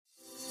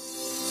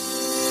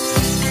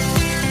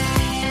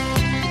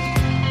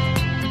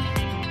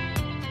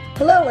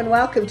and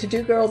welcome to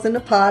Two Girls in a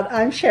Pod.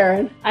 I'm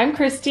Sharon. I'm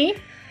Christy.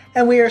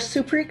 And we are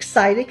super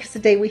excited because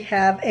today we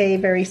have a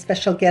very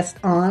special guest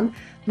on,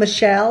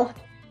 Michelle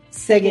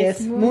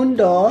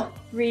Segismundo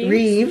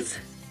Reeves.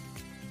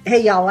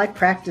 Hey, y'all, I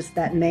practiced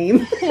that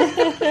name.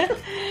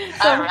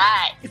 All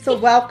right. So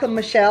welcome,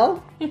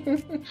 Michelle.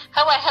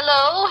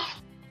 Hello.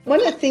 One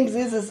of the things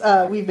is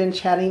we've been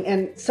chatting,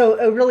 and so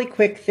a really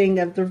quick thing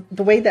of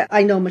the way that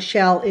I know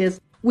Michelle is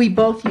we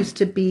both used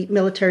to be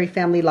military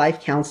family life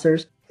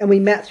counselors, and we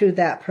met through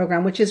that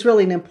program, which is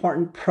really an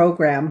important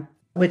program,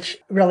 which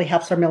really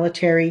helps our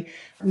military,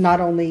 not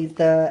only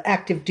the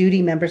active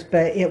duty members,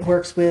 but it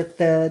works with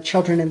the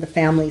children and the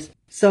families.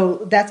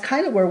 So that's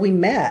kind of where we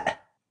met.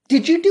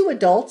 Did you do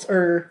adults,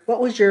 or what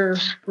was your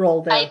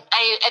role there? I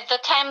at the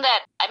time that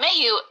I met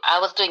you, I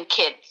was doing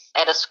kids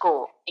at a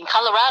school in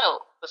Colorado.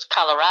 It was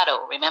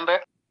Colorado, remember?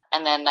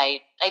 And then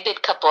I did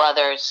a couple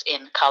others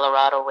in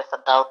Colorado with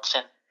adults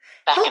and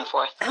back and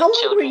forth. How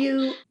long were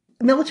you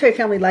military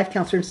family life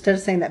counselor? Instead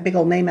of saying that big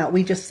old name out,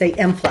 we just say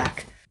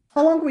MFLAC.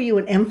 How long were you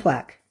in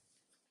MFLAC?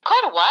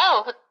 Quite a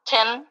while,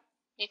 10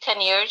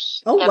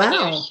 years. Oh, wow.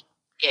 Years.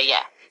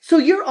 Yeah. So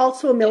you're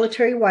also a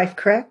military wife,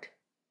 correct?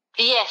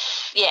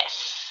 Yes.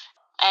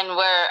 And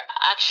we're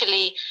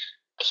actually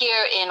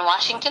here in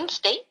Washington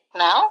State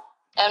now,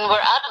 and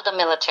we're out of the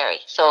military.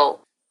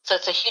 So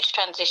it's a huge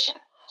transition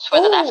for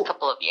the last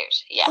couple of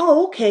years. Yeah.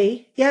 Oh,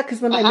 okay. Yeah,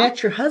 because when I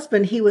met your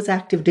husband, he was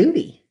active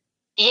duty.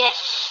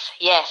 Yes.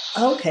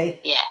 Okay.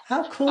 Yeah.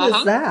 How cool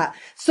is that?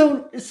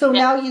 So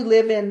now you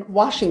live in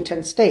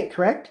Washington State,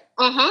 correct?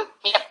 Mm-hmm.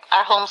 Yep.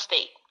 Our home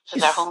state. This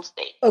is our home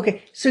state.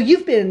 Okay. So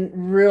you've been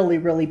really,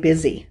 really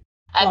busy.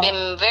 I've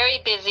been very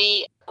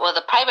busy with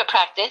a private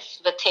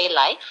practice, Vitae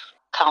Life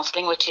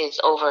Counseling, which is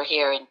over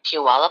here in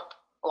Puyallup,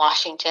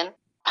 Washington,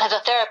 as a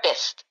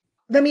therapist.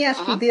 Let me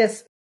ask you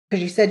this,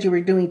 because you said you were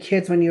doing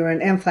kids when you were in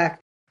MFLAC.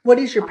 What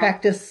does your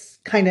practice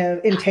kind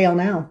of entail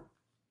now?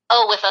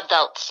 Oh, with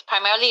adults,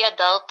 primarily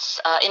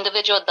adults,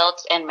 individual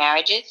adults and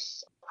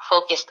marriages,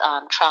 focused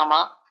on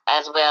trauma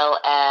as well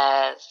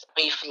as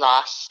grief,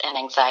 loss, and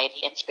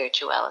anxiety and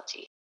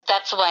spirituality.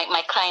 That's why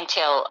my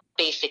clientele,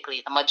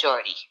 basically, the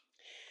majority.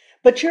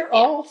 But you're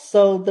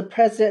also the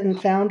president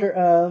and founder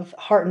of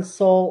Heart and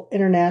Soul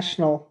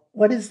International.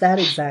 What is that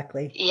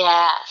exactly?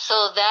 Yeah,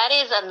 so that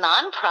is a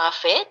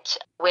nonprofit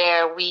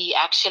where we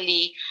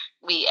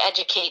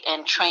educate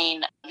and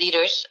train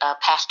leaders,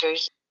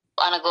 pastors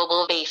on a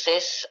global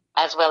basis,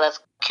 as well as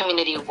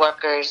community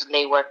workers,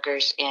 lay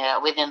workers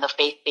within the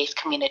faith-based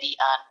community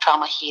on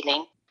trauma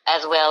healing,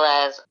 as well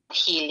as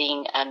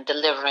healing and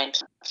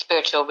deliverance,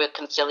 spiritual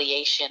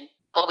reconciliation.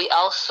 But we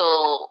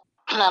also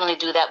not only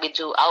do that, we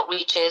do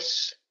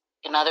outreaches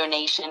in other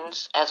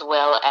nations, as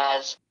well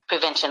as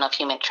prevention of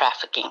human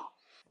trafficking.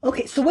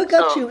 Okay, so what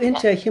got you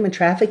into a human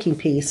trafficking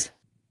piece?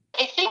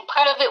 I think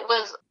part of it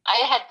was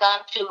I had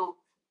gone to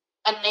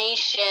a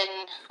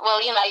nation,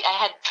 I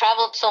had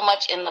traveled so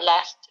much in the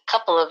last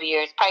couple of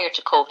years prior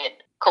to COVID.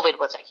 COVID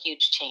was a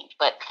huge change,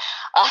 but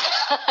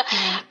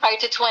prior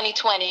to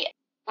 2020,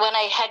 when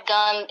I had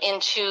gone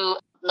into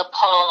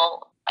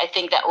Nepal, I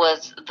think that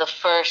was the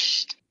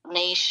first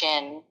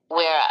nation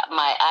where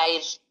my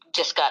eyes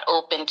just got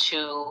open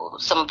to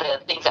some of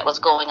the things that was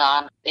going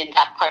on in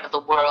that part of the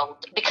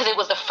world, because it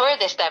was the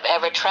furthest I've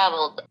ever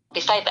traveled.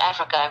 Besides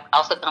Africa, I've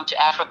also gone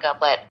to Africa,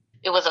 but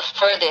it was the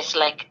furthest,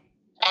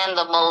 and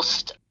the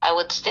most, I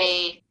would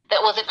say,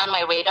 that wasn't on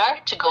my radar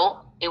to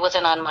go. It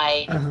wasn't on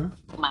my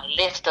my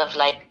list of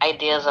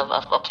ideas of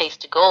a place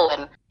to go.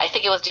 And I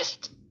think it was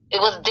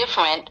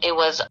different. It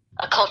was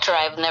a culture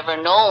I've never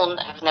known,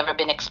 I've never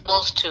been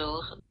exposed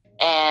to.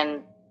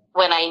 And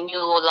when I knew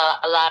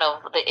a lot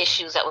of the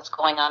issues that was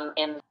going on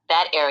in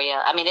that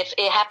area, I mean,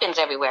 it happens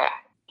everywhere.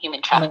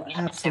 Human trafficking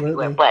happens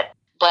everywhere. But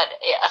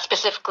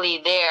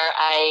specifically there,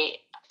 I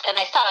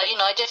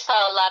just saw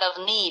a lot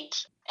of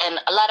needs and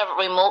a lot of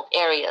remote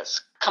areas,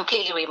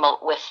 completely remote,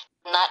 with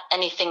not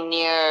anything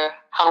near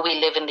how we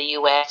live in the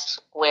U.S.,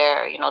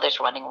 where, there's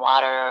running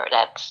water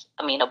that's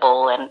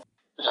amenable and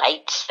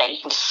lights that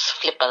you can just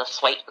flip a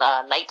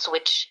light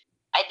switch.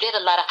 I did a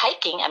lot of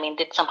hiking.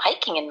 Did some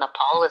hiking in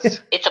Nepal.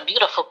 It's a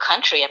beautiful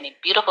country.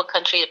 Beautiful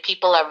country. The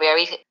people are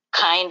very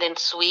kind and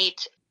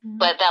sweet. Mm-hmm.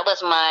 But that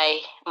was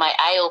my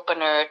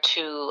eye-opener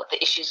to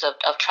the issues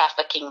of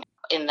trafficking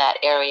in that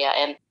area.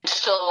 And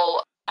so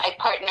I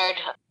partnered.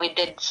 We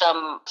did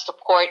some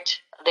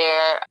support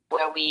there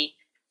where we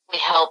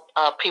help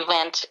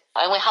prevent.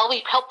 And how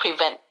we help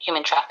prevent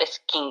human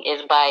trafficking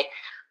is by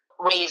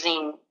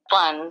raising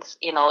funds,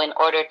 in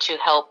order to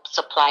help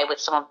supply with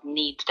some of the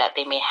needs that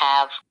they may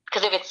have.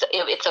 Because if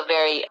it's a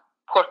very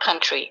poor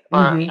country,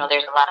 or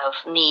there's a lot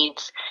of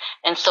needs,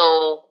 and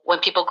so when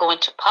people go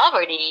into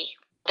poverty,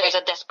 there's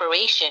a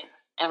desperation,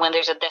 and when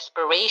there's a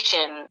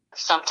desperation,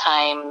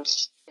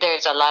 sometimes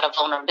there's a lot of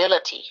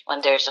vulnerability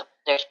when there's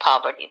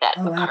poverty that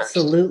occurs.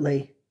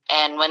 Absolutely.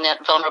 And when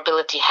that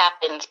vulnerability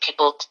happens,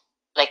 people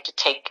like to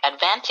take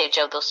advantage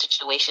of those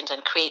situations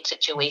and create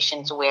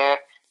situations where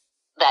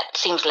that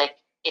seems like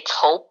it's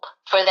hope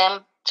for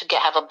them to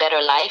have a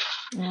better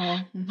life.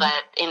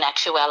 But in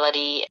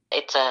actuality,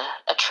 it's a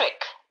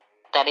trick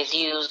that is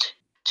used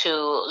to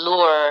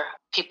lure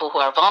people who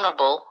are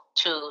vulnerable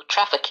to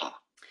trafficking.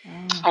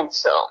 And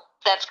so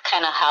that's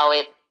kind of how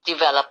it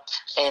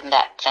developed in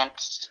that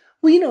sense.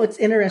 Well, it's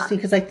interesting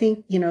because I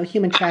think,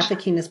 human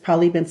trafficking has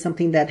probably been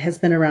something that has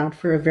been around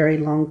for a very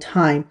long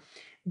time.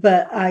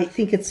 But I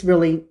think it's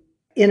really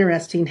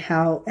interesting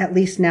how, at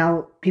least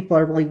now, people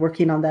are really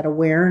working on that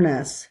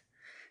awareness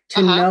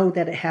to know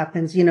that it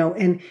happens,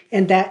 and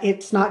that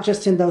it's not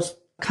just in those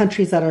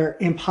countries that are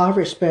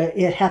impoverished, but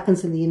it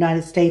happens in the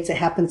United States. It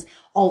happens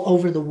all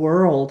over the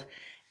world.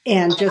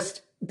 And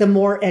just the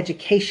more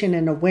education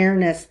and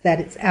awareness that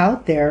it's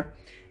out there,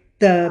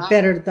 the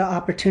better the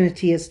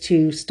opportunity is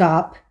to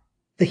stop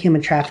the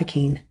human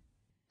trafficking,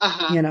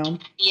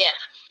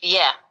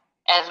 Yeah.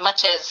 As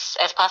much as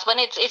possible.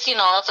 And it's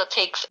also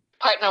takes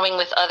partnering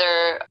with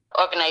other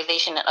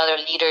organizations and other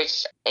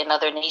leaders in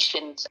other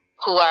nations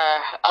who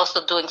are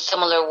also doing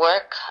similar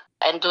work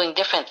and doing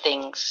different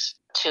things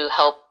to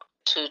help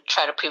to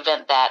try to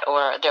prevent that,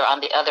 or they're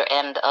on the other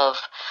end of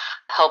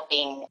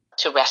helping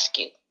to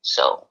rescue.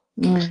 So,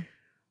 wow.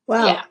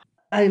 Yeah.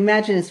 I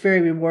imagine it's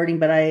very rewarding,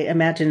 but I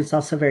imagine it's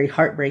also very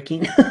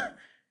heartbreaking.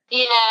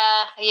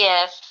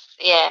 Yes,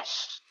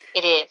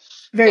 it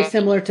is. Very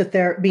similar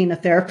to being a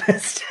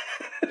therapist.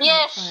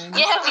 Yes,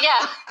 yeah.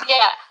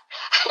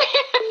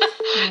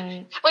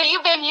 Right. Well,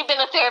 you've been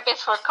a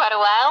therapist for quite a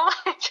while.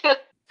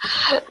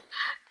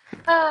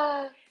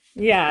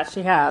 Yeah,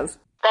 she has.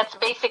 That's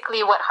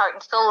basically what Heart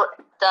and Soul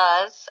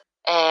does.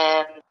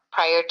 And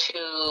prior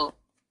to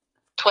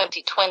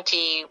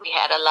 2020, we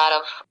had a lot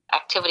of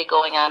activity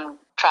going on,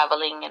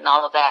 traveling and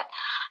all of that.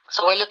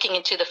 So we're looking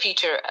into the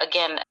future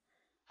again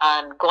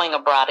on going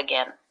abroad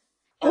again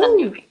in the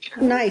near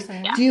future. Nice.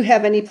 Yeah. Do you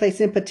have any place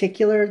in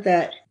particular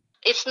that...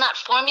 It's not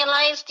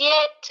formalized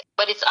yet,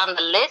 but it's on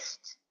the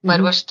list.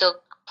 But we're still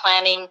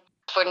planning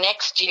for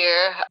next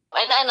year,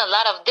 and a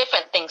lot of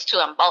different things too.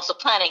 I'm also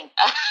planning.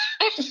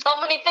 There's so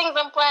many things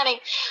I'm planning.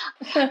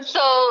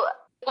 So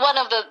one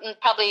of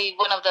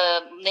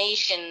the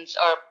nations,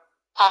 or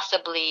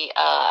possibly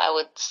I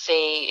would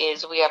say,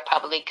 is we are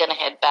probably going to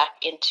head back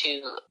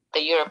into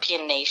the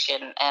European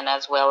nation and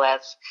as well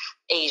as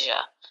Asia.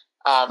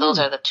 Those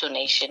are the two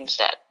nations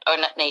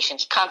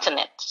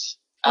continents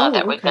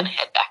that we're going to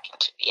head back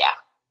into. Yeah,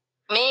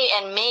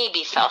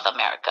 maybe South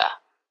America.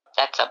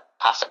 That's a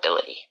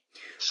possibility.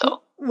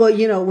 So,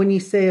 well, when you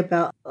say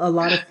about a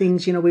lot of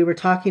things, we were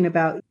talking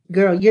about,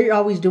 girl, you're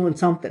always doing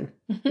something.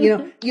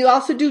 You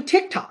also do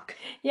TikTok.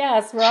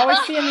 Yes, we're always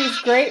seeing these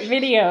great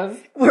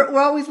videos. We're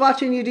always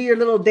watching you do your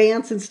little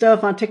dance and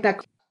stuff on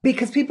TikTok,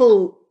 because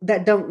people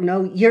that don't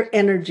know your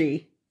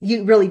energy,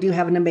 you really do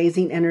have an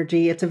amazing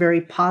energy. It's a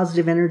very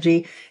positive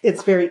energy.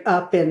 It's very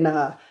up,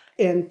 and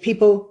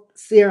people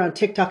see her on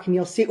TikTok and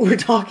you'll see what we're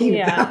talking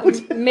about.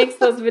 It makes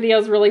those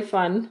videos really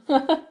fun.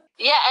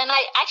 Yeah, and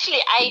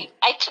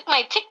I took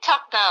my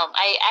TikTok down.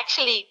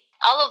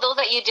 All of those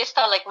that you just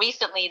saw, like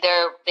recently,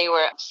 they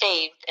were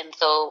saved, and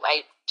so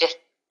I just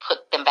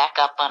put them back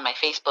up on my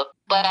Facebook.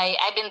 But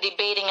I've been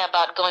debating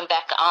about going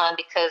back on,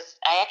 because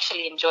I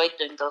actually enjoyed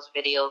doing those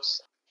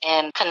videos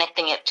and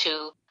connecting it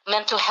to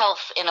mental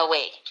health in a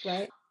way.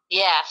 Right.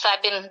 Yeah, so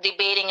I've been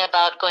debating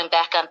about going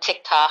back on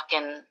TikTok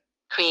and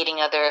creating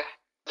other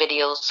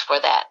videos for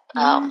that.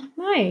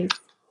 Nice.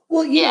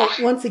 Well,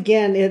 once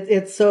again,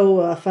 it's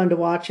so fun to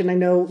watch. And I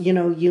know,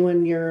 you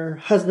and your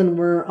husband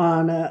were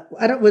on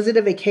was it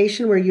a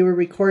vacation where you were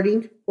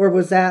recording, or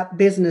was that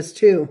business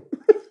too?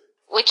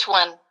 Which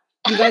one?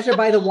 You guys are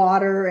by the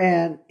water,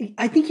 and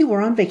I think you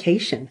were on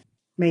vacation,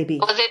 maybe.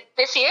 Was it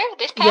this year?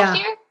 This past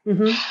year?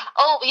 Mm-hmm.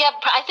 Oh, yeah.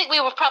 I think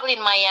we were probably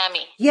in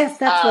Miami. Yes,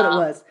 that's what it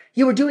was.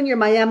 You were doing your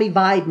Miami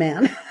vibe,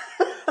 man.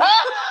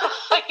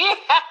 Yeah.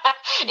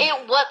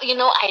 It was,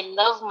 I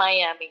love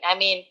Miami. I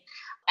mean,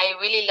 I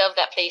really love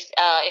that place.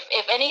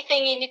 If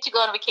anything, you need to go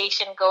on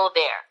vacation, go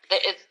there.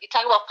 You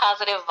talk about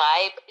positive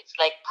vibe. It's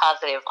like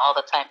positive all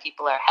the time.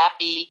 People are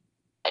happy.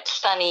 It's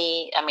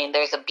sunny. I mean,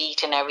 there's a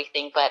beach and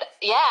everything. But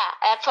yeah,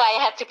 that's why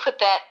I had to put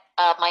that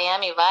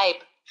Miami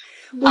vibe.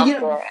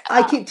 Well,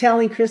 I keep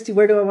telling Christy,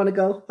 where do I want to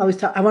go?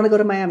 I want to go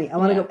to Miami. I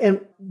want to go.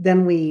 And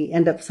then we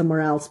end up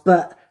somewhere else.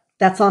 But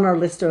that's on our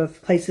list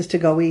of places to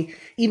go.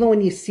 Even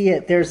when you see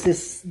it, there's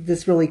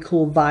this really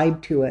cool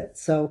vibe to it.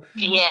 So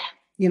yeah.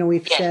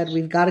 We've said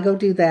we've got to go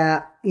do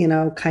that,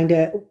 kind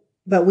of,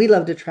 but we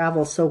love to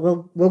travel. So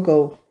we'll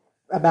go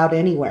about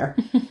anywhere,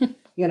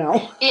 Yeah.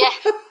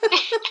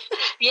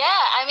 Yeah.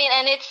 I mean,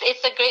 and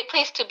it's a great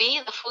place to be.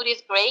 The food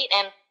is great.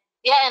 And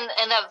yeah.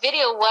 And that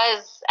video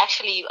was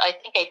actually, I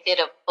think I did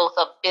both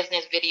a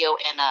business video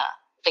and a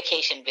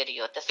vacation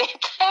video at the same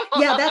time.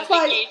 Yeah. That's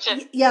why.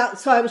 Yeah.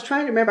 So I was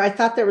trying to remember. I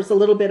thought there was a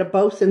little bit of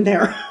both in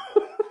there.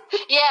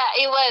 Yeah,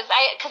 it was.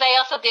 Because I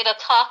also did a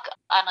talk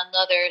on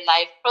another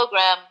live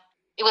program.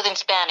 It was in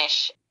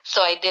Spanish,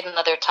 so I did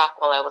another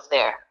talk while I was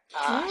there.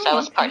 So I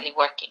was partly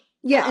working.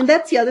 Yeah, and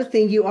that's the other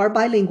thing. You are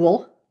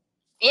bilingual.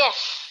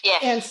 Yes.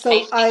 And so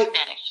I speak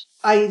Spanish.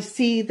 I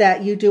see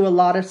that you do a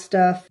lot of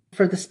stuff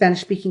for the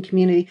Spanish speaking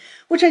community,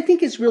 which I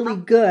think is really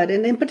good.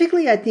 And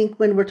particularly, I think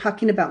when we're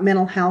talking about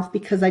mental health,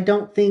 because I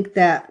don't think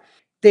that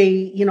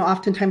they,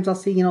 oftentimes I'll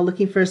see,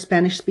 looking for a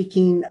Spanish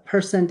speaking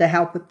person to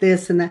help with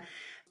this and that,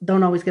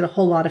 don't always get a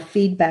whole lot of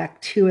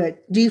feedback to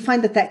it. Do you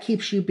find that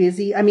keeps you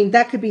busy? I mean,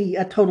 that could be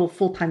a total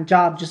full-time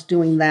job just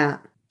doing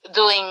that.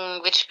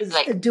 Doing which,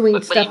 like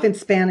doing stuff in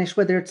Spanish,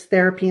 whether it's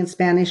therapy in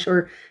Spanish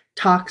or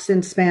talks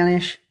in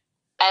Spanish.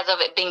 As of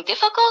it being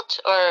difficult,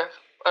 or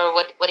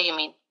what do you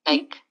mean?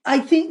 Like, I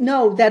think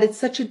that it's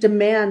such a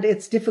demand.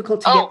 It's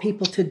difficult to get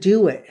people to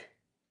do it.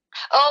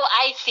 Oh,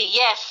 I see.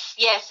 Yes.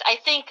 I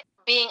think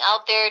being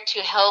out there to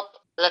help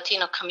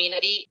Latino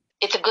community,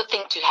 it's a good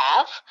thing to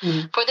have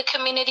for the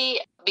community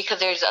because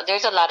there's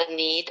a lot of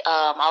need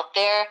out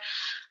there.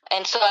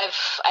 And so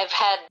I've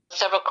had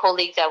several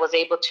colleagues I was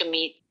able to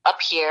meet up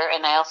here,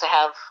 and I also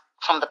have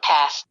from the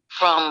past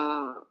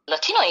from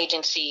Latino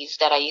agencies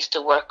that I used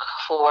to work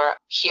for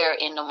here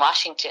in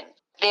Washington.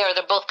 They're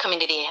both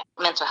community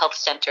mental health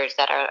centers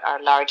that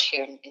are large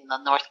here in the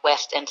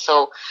Northwest. And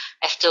so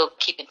I still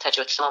keep in touch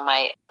with some of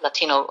my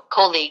Latino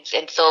colleagues.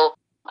 And so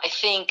I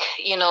think,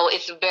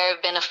 it's very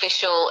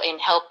beneficial in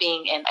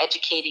helping and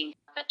educating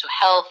mental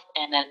health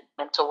and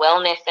mental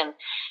wellness and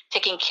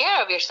taking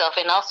care of yourself.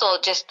 And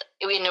also just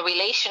in a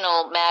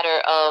relational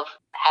matter of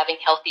having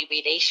healthy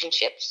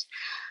relationships,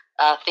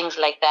 things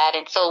like that.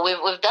 And so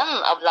we've done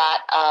a lot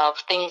of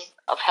things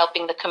of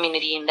helping the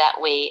community in that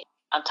way.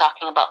 I'm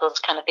talking about those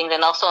kind of things.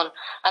 And also on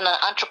an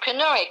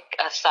entrepreneurial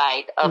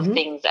side of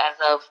things, as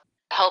of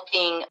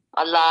helping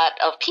a lot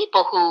of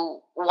people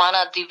who want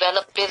to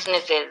develop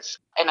businesses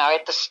and are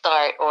at the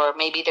start, or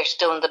maybe they're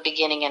still in the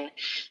beginning and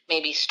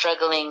maybe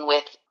struggling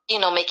with,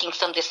 making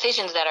some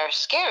decisions that are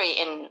scary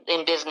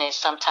in business.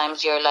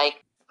 Sometimes you're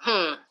like,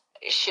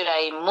 should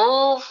I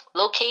move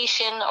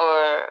location,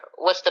 or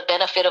what's the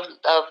benefit of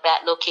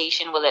that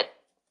location? Will it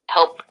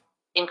help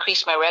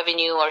increase my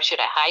revenue, or should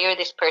I hire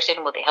this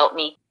person? Will they help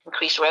me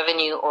increase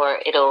revenue, or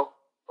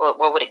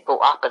would it go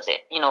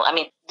opposite?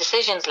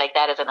 Decisions like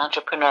that as an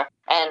entrepreneur,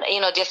 and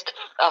just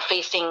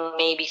facing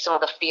maybe some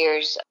of the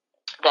fears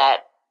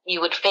that you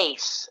would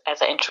face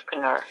as an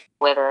entrepreneur,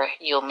 whether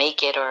you'll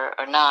make it or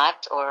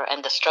not,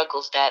 and the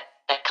struggles that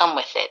come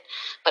with it.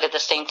 But at the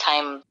same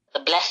time, the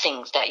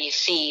blessings that you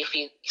see if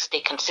you stay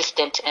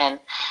consistent and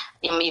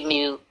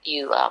you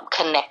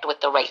connect with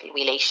the right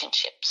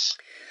relationships.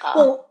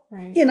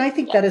 Right. And I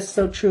think that is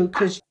so true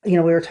because, we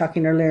were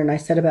talking earlier and I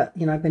said about,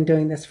 I've been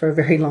doing this for a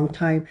very long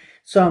time.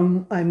 So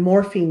I'm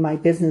morphing my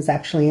business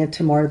actually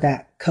into more of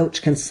that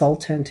coach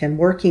consultant and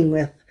working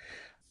with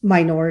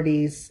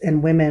minorities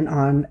and women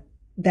on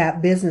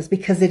that business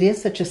because it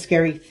is such a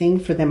scary thing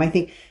for them. I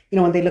think,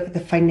 when they look at the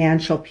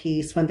financial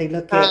piece, when they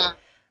look at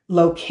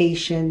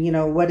location,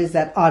 what is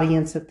that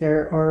audience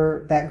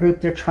or that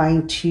group they're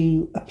trying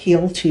to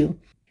appeal to?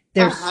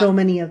 There's so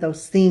many of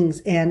those things.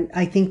 And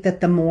I think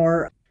that the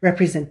more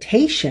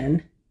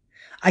representation,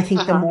 I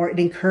think the more it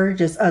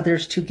encourages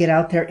others to get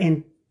out there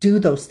and do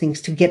those things,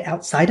 to get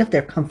outside of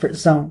their comfort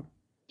zone.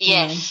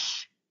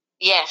 Yes.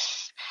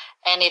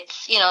 And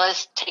it's,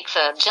 it takes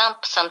a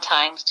jump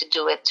sometimes to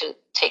do it, to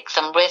take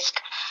some risk,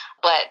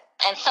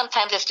 and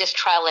sometimes it's just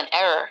trial and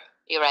error,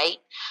 you're right?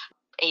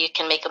 You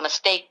can make a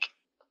mistake,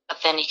 but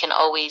then you can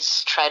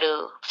always try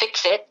to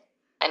fix it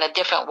in a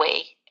different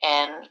way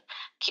and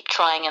keep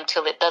trying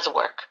until it does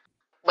work,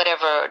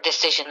 whatever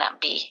decision that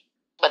be.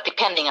 But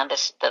depending on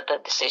the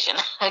decision.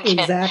 Again.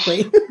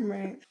 Exactly.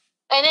 Right.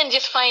 And then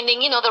just finding,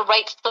 the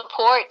right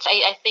support.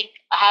 I think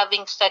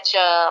having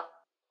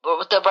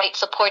the right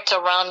supports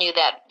around you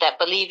that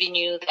believe in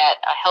you, that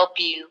help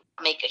you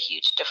make a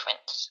huge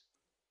difference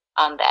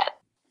on that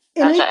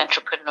as an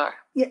entrepreneur.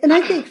 Yeah, and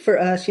I think for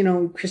us,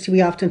 Christy,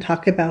 we often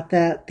talk about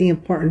that, the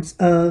importance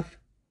of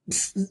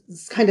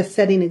kind of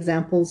setting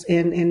examples.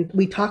 And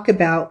we talk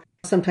about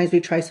sometimes we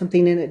try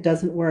something and it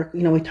doesn't work.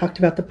 We talked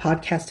about the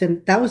podcast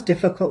and that was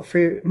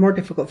more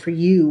difficult for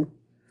you.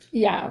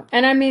 Yeah.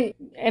 And I mean,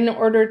 in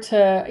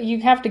order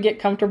you have to get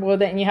comfortable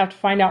with it and you have to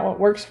find out what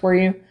works for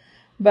you.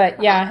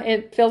 But yeah,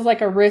 it feels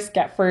like a risk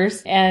at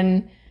first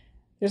and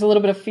there's a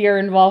little bit of fear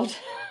involved.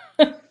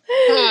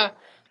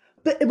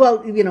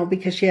 But,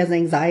 because she has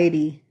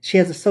anxiety, she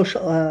has a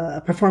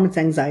social, performance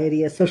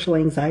anxiety, a social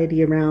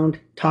anxiety around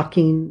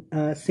talking,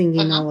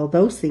 singing, all of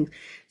those things.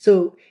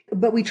 So,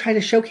 but we try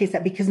to showcase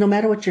that because no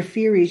matter what your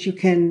fear is, you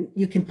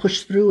can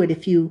push through it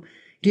if you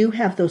do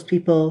have those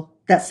people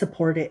that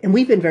support it. And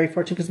we've been very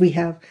fortunate because we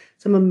have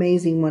some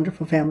amazing,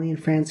 wonderful family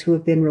and friends who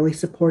have been really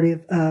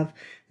supportive of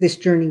this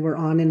journey we're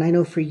on. And I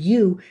know for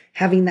you,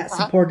 having that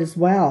support as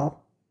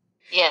well.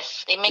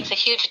 Yes, it makes a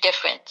huge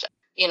difference.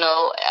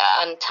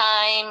 On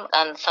time,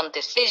 on some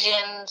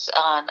decisions,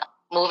 on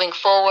moving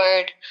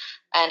forward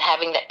and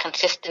having that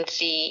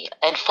consistency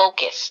and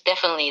focus,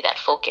 definitely that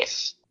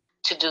focus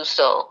to do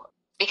so.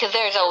 Because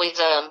there's always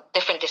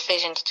different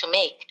decisions to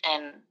make.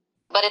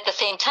 But at the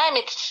same time,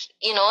 it's,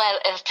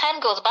 as time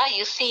goes by,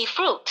 you see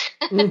fruit.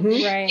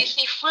 Right. You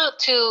see fruit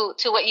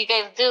to what you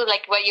guys do,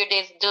 like what your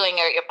day's doing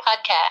or your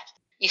podcast.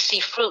 You see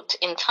fruit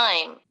in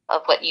time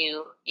of what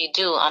you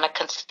do on a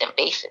consistent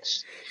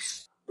basis.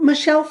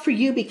 Michelle, for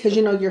you, because,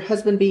 your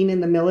husband being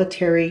in the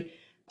military,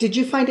 did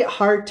you find it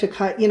hard to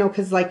cut,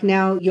 because like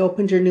now you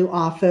opened your new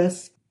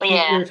office.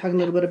 Yeah. We were talking a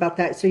little bit about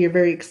that. So you're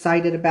very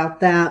excited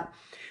about that.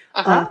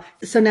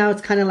 So now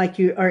it's kind of like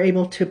you are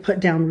able to put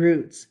down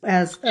roots.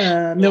 As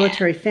a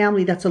military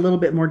family, that's a little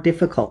bit more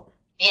difficult.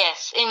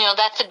 Yes. And,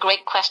 that's a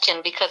great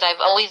question because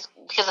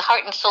because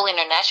Heart and Soul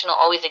International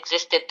always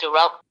existed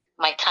throughout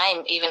my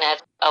time, even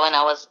when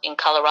I was in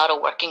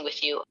Colorado working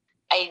with you.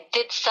 I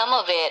did some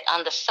of it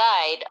on the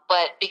side,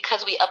 but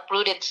because we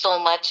uprooted so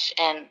much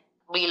and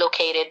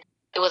relocated,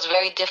 it was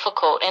very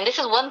difficult. And this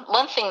is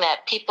one thing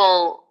that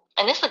people,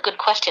 and this is a good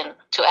question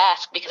to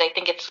ask because I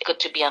think it's good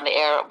to be on the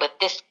air with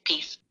this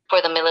piece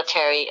for the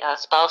military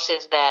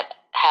spouses that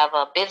have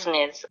a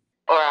business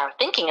or are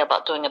thinking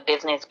about doing a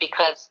business,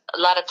 because a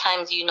lot of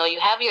times, you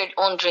have your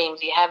own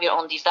dreams, you have your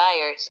own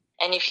desires.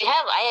 And if you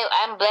have,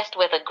 I'm blessed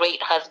with a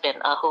great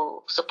husband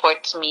who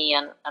supports me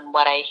and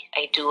what I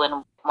do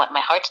and what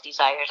my heart's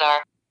desires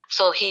are.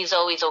 So he's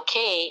always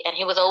okay, and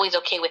he was always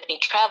okay with me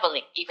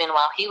traveling, even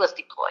while he was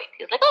deployed.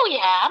 He was like, "Oh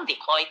yeah, I'm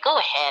deployed. Go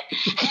ahead.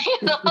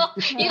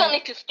 You don't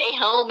need to stay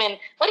home. And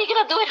what are you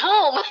gonna do at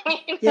home?" I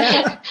mean,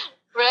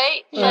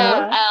 right?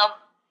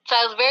 So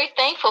I was very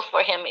thankful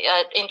for him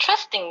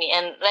entrusting me,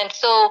 and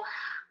so.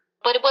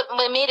 But what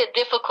made it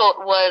difficult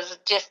was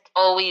just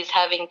always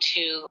having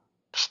to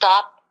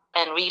stop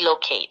and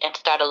relocate and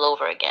start all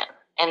over again.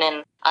 And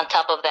then on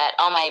top of that,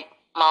 all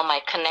my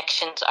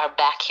connections are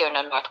back here in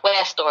the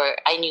Northwest, or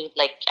I knew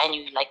like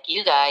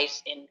you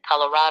guys in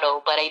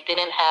Colorado, but I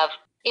didn't have,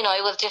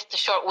 it was just a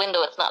short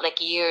window. It's not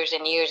like years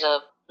and years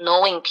of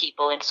knowing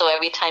people. And so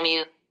every time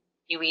you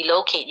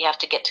relocate, you have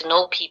to get to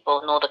know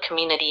people, know the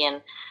community.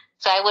 And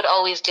so I would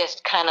always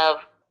just kind of,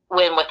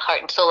 when with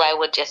Heart and Soul, I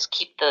would just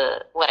keep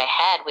what I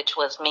had, which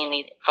was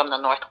mainly from the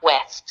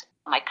Northwest,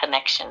 my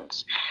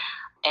connections,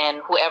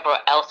 and whoever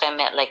else I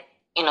met,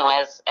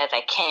 as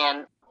I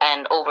can,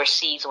 and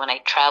overseas when I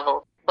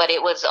traveled. But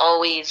it was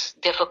always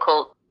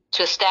difficult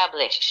to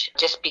establish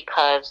just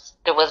because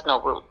there was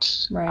no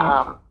roots.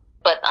 Right.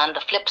 But on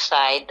the flip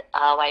side,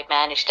 how I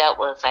managed that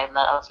was I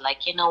was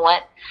like, you know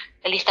what?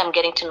 At least I'm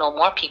getting to know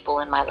more people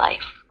in my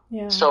life.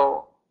 Yeah.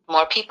 So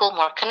more people,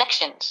 more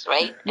connections,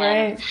 right?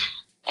 Right.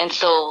 And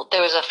so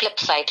there was a flip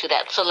side to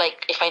that. So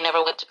if I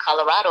never went to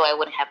Colorado, I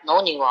wouldn't have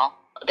known you all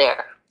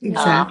there.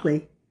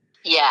 Exactly.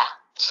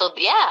 So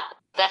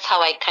that's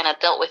how I kind of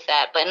dealt with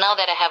that. But now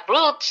that I have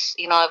roots,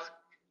 I've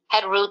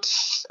had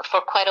roots for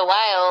quite a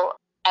while.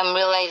 I'm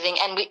realizing,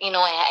 and we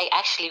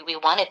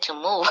wanted to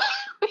move.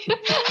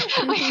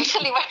 We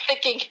actually were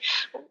thinking,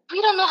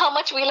 we don't know how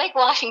much we like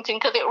Washington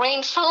because it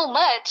rains so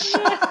much.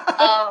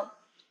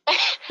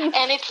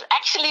 And it's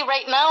actually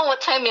right now, what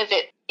time is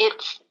it?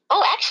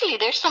 Actually,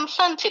 there's some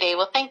sun today.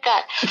 Well, thank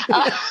God.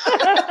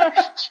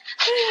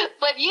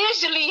 But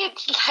usually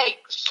it's like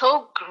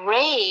so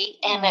gray,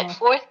 and at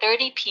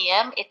 4:30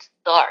 p.m. it's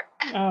dark.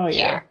 Oh, yeah.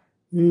 Here.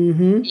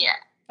 Mm-hmm. Yeah.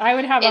 I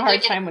would have a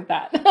hard time with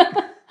that.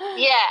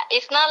 Yeah,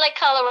 it's not like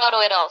Colorado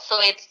at all. So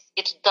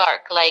it's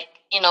dark.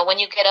 When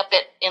you get up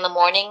in the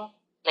morning,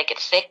 at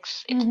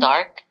 6, it's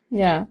dark.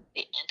 Yeah.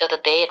 The end of the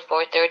day at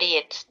 4:30,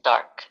 it's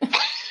dark.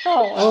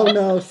 Oh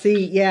no!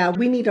 See,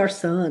 we need our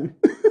sun.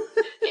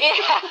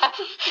 Yeah.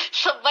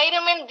 So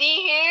vitamin D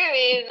here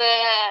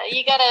is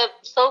you gotta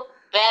soak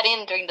that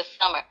in during the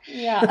summer.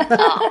 Yeah.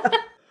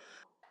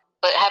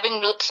 But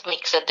having roots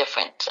makes a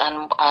difference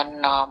on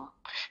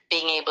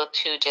being able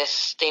to just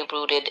stay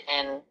rooted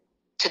and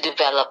to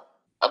develop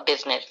a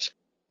business.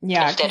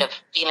 Yeah. Instead of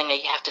feeling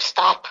that you have to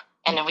stop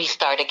and then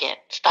restart again.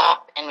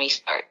 Stop and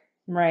restart.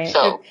 Right.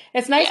 So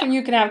it's nice when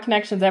you can have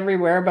connections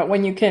everywhere, but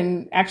when you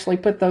can actually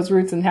put those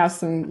roots and have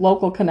some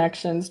local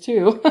connections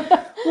too.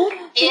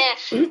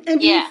 Yes. And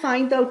do you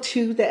find though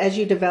too that as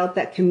you develop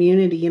that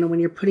community, when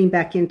you're putting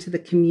back into the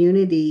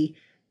community,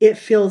 it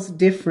feels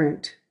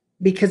different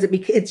because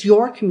it's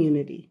your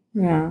community.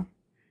 Yeah.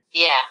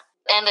 Yeah.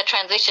 And the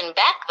transition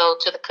back though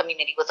to the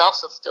community was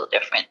also still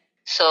different.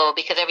 So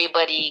because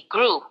everybody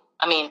grew,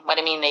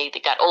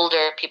 they got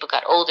older, people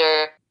got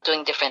older,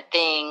 doing different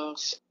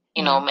things,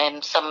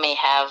 and some may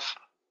have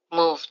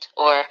moved,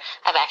 or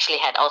I've actually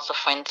had also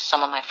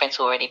some of my friends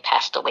who already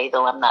passed away,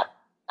 though I'm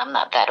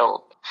not that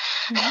old.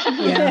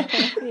 Yeah.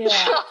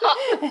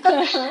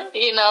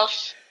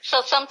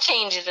 So some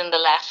changes in the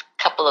last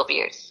couple of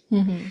years.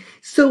 Mm-hmm.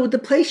 So the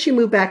place you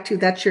moved back to,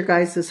 that's your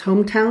guys'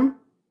 hometown?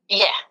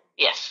 Yeah.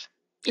 Yes.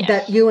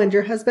 That you and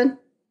your husband?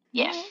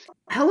 Yes.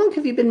 How long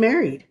have you been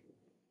married?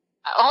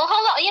 Oh,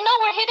 hold on.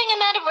 We're hitting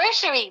an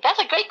anniversary. That's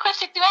a great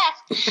question to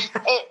ask.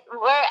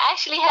 We're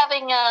actually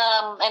having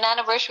an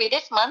anniversary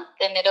this month,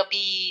 and it'll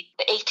be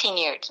 18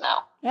 years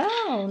now.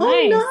 Oh,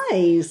 nice. Oh,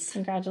 nice.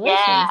 Congratulations.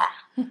 Yeah.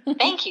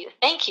 Thank you.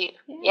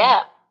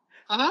 Yeah.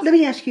 Mm-hmm. Let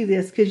me ask you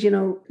this, because,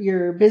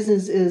 your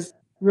business is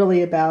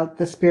really about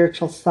the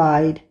spiritual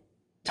side.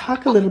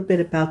 Talk a little bit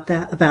about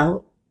that,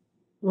 about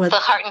what... The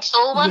Heart and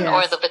Soul one, yes.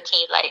 or the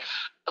Vitae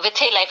Life?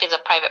 Vitae Life is a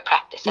private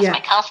practice. That's my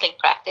counseling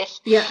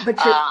practice. Yeah,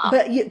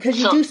 because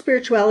you do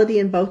spirituality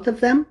in both of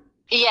them?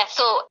 Yeah,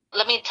 so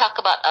let me talk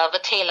about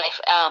Vitae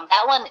Life.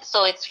 That one,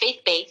 so it's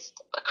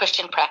faith-based, a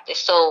Christian practice.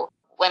 So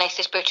when I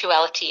say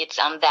spirituality, it's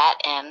on that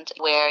end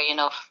where,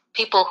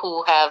 people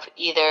who have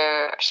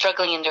either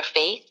struggling in their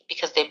faith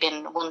because they've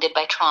been wounded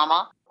by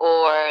trauma,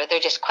 or they're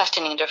just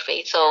questioning their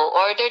faith. So,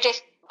 or they're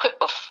just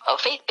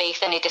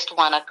faith-based and they just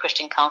want a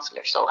Christian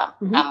counselor. So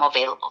I'm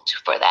available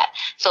for that.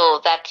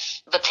 So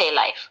that's Vitae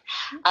Life.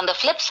 On the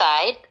flip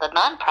side, the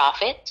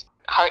nonprofit,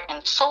 Heart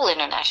and Soul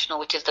International,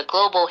 which is the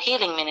global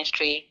healing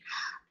ministry,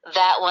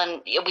 that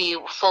one we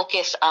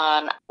focus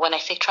on. When I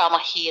say trauma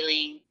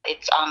healing,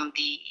 it's on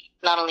the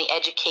not only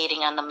educating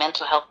on the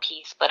mental health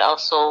piece, but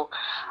also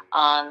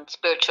on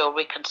spiritual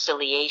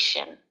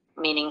reconciliation,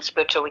 meaning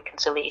spiritual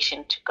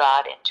reconciliation to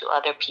God and to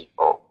other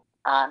people,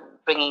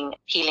 bringing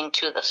healing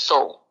to the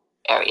soul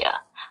area,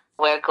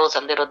 where it goes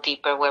a little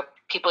deeper, where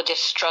people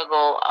just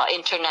struggle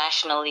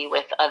internationally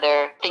with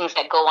other things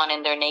that go on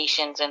in their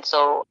nations. And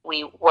so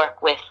we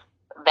work with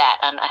that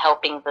on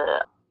helping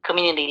the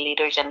community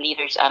leaders and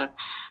leaders on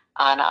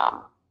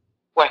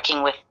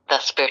working with the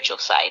spiritual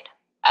side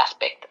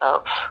aspect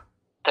of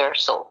their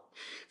soul.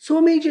 So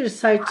what made you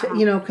decide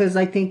to, because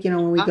I think,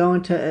 when we go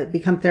into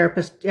become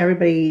therapists,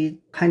 everybody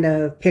kind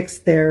of picks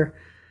their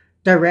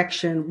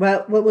direction.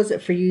 What was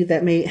it for you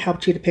that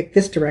helped you to pick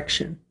this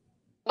direction?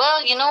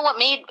 Well,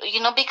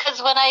 because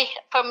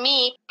for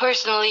me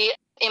personally,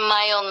 in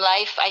my own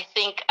life, I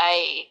think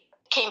I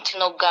came to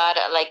know God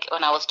like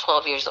when I was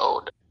 12 years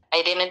old.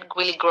 I didn't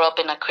really grow up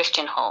in a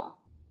Christian home,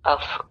 of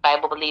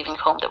Bible-believing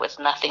home. There was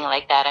nothing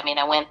like that. I mean,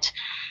 I went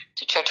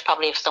to church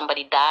probably if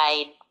somebody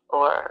died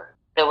or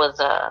there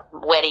was a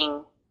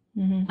wedding.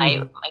 Mm-hmm.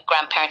 My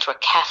grandparents were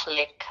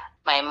Catholic.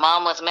 My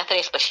mom was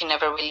Methodist, but she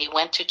never really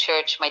went to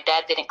church. My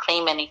dad didn't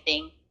claim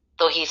anything,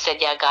 though he said,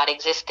 yeah, God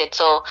existed.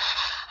 So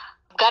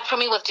God for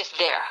me was just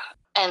there.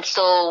 And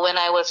so when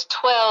I was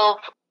 12,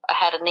 I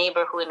had a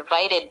neighbor who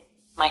invited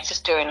my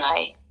sister and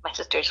I. My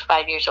sister is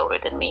 5 years older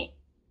than me.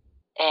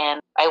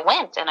 And I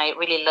went, and I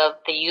really loved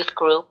the youth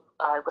group.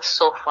 It was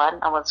so fun.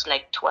 I was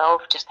like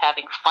 12, just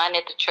having fun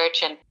at the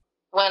church. And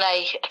when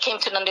I came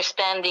to an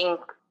understanding,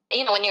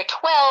 when you're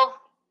 12,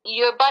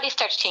 your body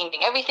starts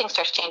changing. Everything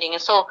starts changing.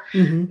 And so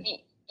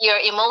your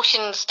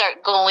emotions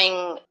start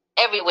going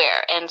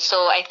everywhere. And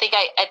so I think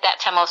at that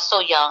time I was so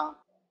young.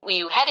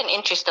 We had an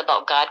interest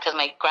about God because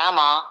my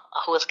grandma,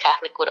 who was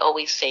Catholic, would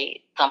always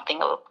say something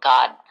about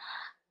God.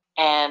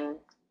 And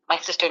my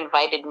sister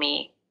invited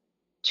me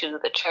to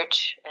the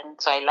church, and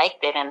so I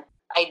liked it. And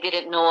I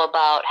didn't know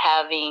about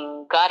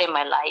having God in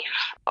my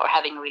life or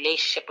having a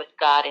relationship with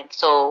God. And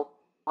so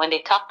when they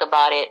talked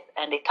about it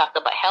and they talked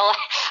about hell,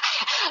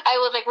 I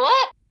was like,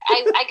 what?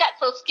 I got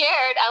so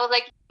scared. I was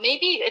like,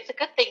 maybe it's a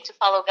good thing to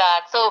follow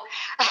God. So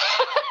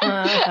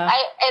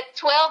at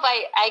 12,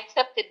 I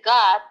accepted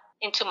God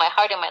into my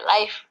heart and my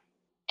life.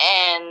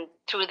 And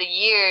through the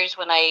years,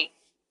 when I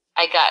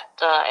got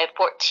at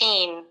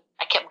 14,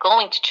 I kept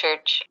going to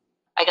church.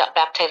 I got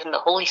baptized in the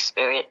Holy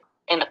Spirit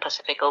in the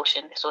Pacific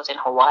Ocean. This was in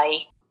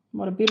Hawaii.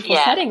 What a beautiful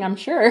setting, I'm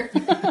sure.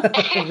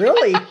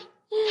 Really?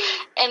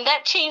 And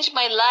that changed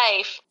my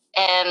life.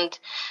 And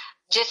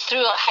just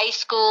through high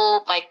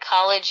school, my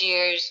college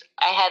years,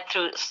 I had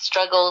through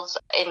struggles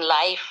in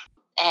life.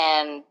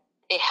 And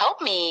it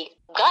helped me,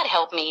 God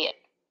helped me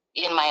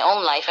in my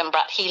own life and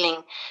brought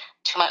healing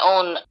to my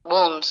own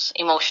wounds,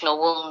 emotional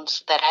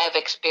wounds that I have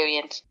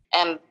experienced.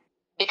 And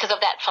because of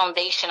that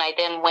foundation, I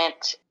then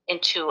went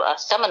into a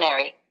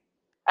seminary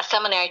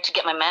to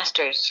get my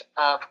master's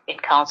in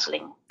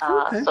counseling.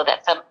 Okay. So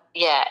that's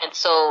and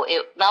so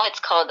now it's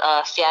called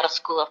Seattle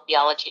School of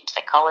Theology and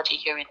Psychology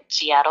here in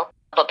Seattle.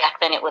 But back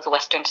then it was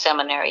Western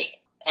Seminary.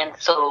 And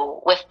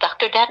so with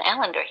Dr. Dan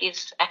Allender,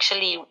 he's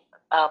actually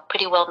a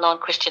pretty well-known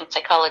Christian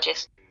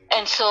psychologist.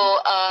 And so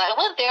I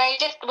went there. I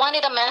just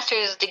wanted a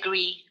master's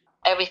degree,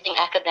 everything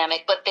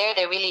academic. But there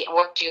they really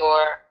worked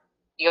your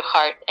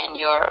heart and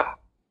your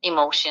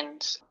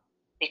emotions.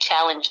 They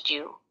challenged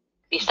you.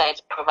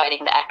 Besides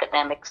providing the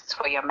academics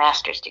for your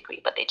master's degree,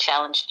 but they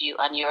challenged you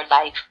on your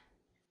life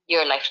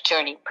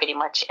journey pretty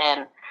much.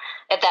 And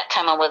at that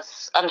time I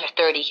was under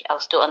 30. I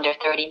was still under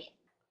 30.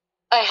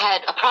 I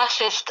had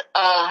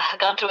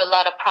gone through a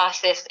lot of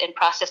process in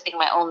processing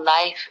my own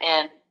life.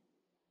 And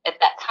at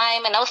that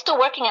time, and I was still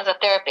working as a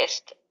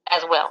therapist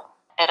as well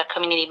at a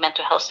community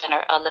mental health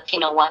center, a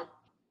Latino one.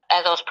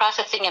 As I was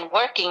processing and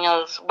working, I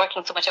was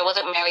working so much. I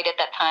wasn't married at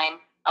that time.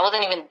 I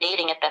wasn't even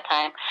dating at that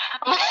time.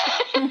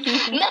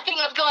 Nothing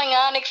was going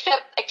on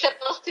except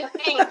those two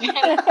things.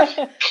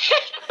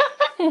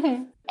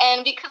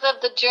 And because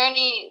of the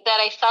journey that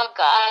I saw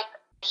God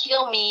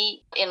heal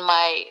me in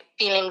my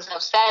feelings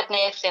of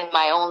sadness and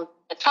my own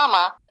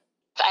trauma,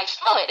 I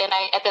saw it. And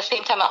at the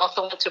same time, I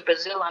also went to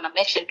Brazil on a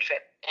mission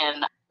trip.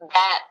 And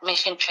that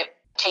mission trip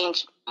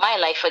changed my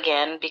life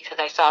again because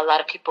I saw a lot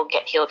of people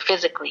get healed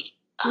physically,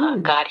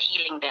 God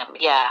healing them.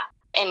 Yeah.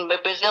 And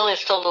Brazil is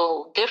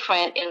so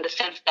different in the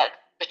sense that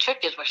the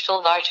churches were so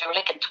large. They were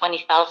like in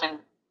 20,000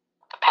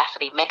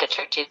 capacity mega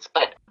churches.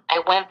 But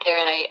I went there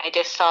and I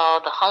just saw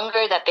the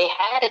hunger that they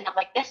had. And I'm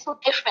like, that's so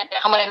different.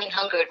 How much I mean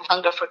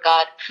hunger for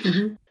God.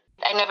 Mm-hmm.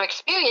 I never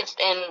experienced.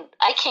 And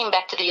I came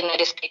back to the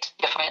United States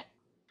different.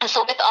 And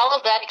so with all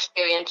of that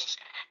experience,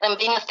 and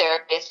being a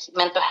therapist,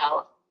 my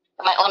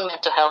own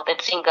mental health,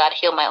 and seeing God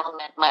heal my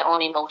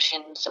own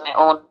emotions, my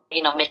own,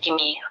 making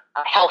me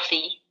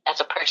healthy as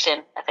a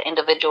person, as an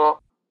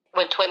individual.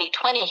 When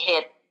 2020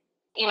 hit,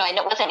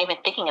 I wasn't even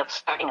thinking of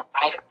starting a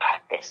private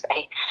practice.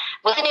 I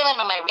wasn't even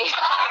on my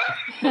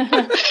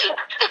radar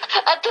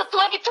until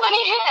 2020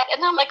 hit.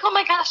 And I'm like, oh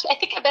my gosh, I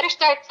think I better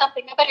start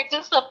something. I better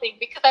do something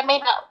because I may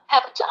not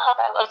have a job.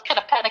 I was kind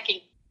of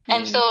panicking.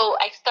 And so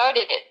I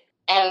started it.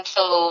 And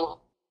so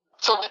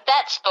with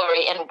that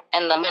story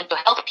and the mental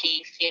health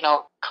piece,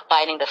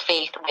 combining the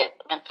faith with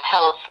mental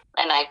health,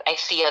 and I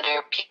see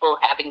other people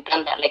having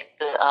done that, like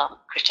the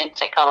Christian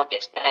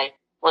psychologist that I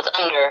was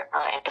under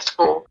at the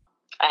school.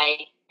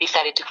 I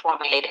decided to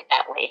formulate it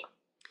that way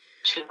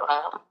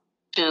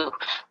to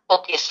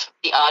focus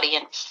the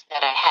audience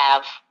that I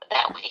have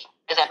that way.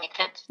 Does that make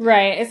sense?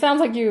 Right. It sounds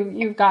like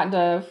you've gotten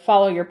to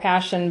follow your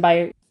passion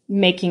by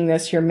making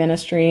this your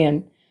ministry,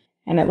 and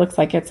it looks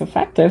like it's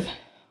effective.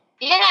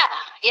 Yeah.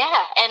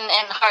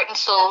 And Heart and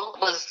Soul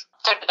was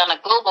started on a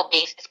global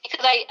basis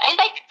because I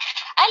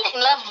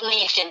love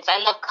nations.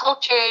 I love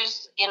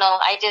cultures.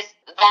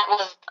 That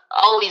was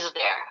always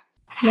there.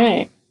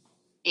 Right.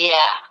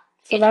 Yeah.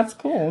 So that's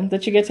cool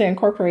that you get to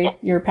incorporate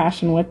your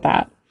passion with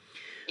that.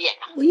 Yeah.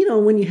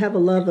 Well, when you have a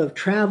love of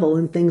travel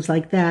and things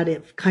like that,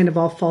 it kind of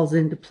all falls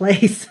into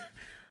place.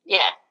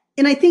 Yeah.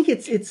 And I think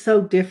it's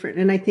so different.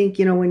 And I think,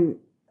 when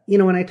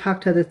I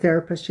talk to other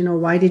therapists,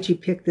 why did you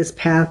pick this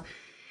path?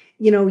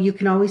 You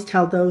can always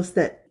tell those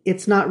that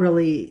it's not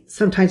really,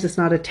 sometimes it's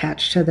not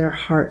attached to their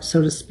heart,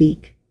 so to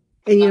speak.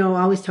 And, I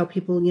always tell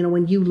people,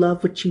 when you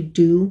love what you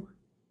do,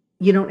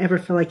 you don't ever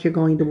feel like you're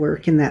going to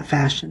work in that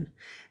fashion.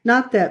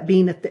 Not that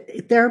being a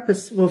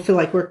therapist will feel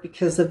like work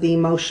because of the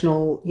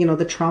emotional,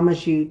 the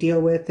traumas you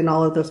deal with and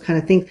all of those kind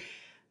of things.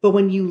 But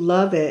when you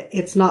love it,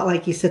 it's not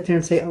like you sit there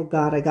and say, oh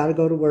God, I got to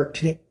go to work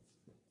today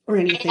or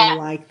anything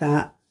like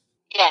that.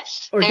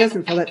 Yes. Or it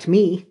doesn't feel that to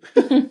me.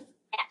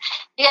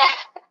 Yeah.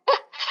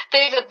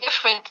 There's a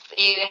difference.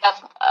 You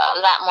have a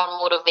lot more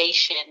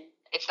motivation.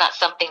 It's not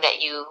something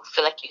that you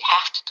feel like you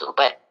have to do,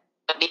 but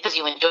because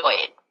you enjoy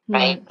it,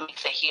 right? It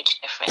makes a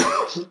huge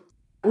difference.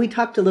 We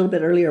talked a little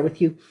bit earlier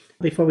with you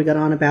before we got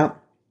on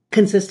about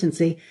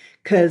consistency,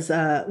 because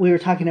we were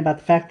talking about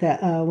the fact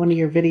that one of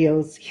your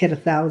videos hit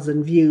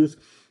 1,000 views,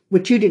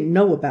 which you didn't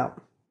know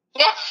about.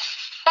 Yeah,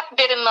 I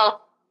didn't know.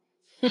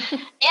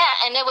 Yeah,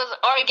 and it was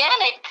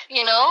organic,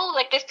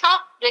 like this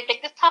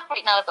top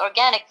right now is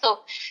organic. So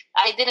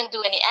I didn't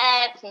do any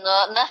ads,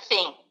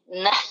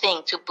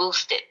 nothing to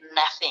boost it,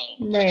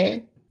 nothing.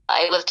 Right.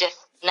 It was just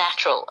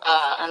natural.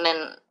 And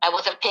then I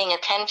wasn't paying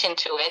attention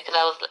to it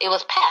because it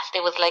was past.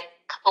 It was like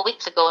a couple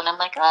weeks ago, and I'm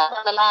like, la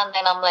la la, and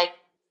then I'm like,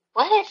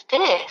 what is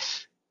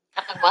this?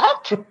 I'm like,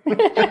 what?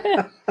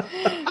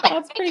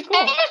 That's pretty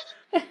cool.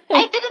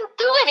 I didn't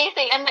do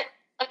anything, and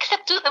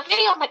except do the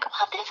video. I'm like,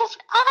 wow, this is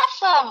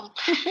awesome.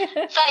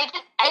 So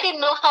I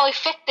didn't know how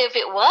effective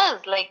it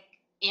was,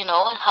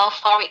 and how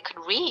far it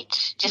could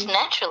reach just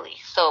naturally.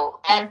 So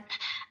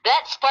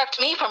that sparked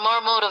me for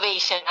more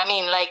motivation. I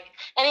mean, like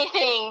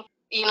anything,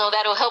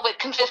 that'll help with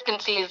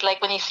consistency is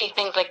like when you see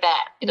things like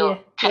that, it'll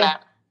kind of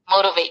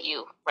motivate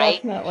you, right?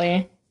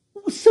 Definitely.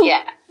 So,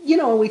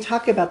 when we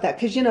talk about that,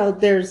 because,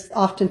 there's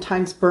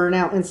oftentimes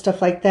burnout and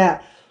stuff like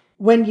that.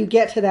 When you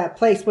get to that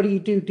place, what do you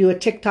do? Do a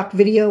TikTok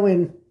video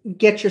and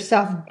get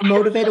yourself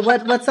motivated?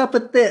 What's up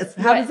with this?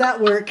 How does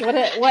that work? What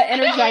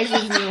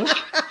energizes you?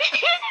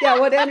 Yeah,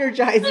 what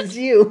energizes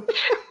you?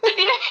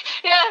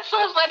 Yeah, so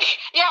funny.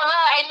 Yeah, well,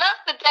 I love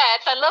to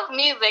dance. I love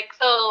music,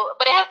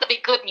 but it has to be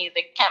good music.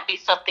 It can't be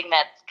something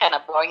that's kind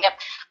of boring.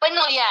 But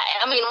no, yeah,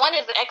 I mean, one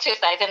is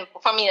exercise, and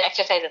for me,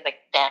 exercise is like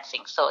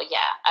dancing. So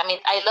yeah, I mean,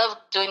 I love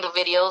doing the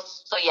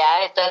videos. So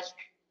yeah, it does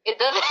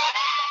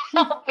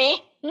help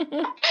me. As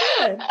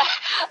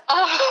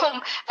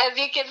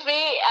you can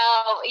see,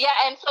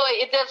 and so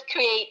it does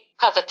create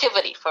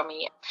positivity for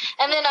me.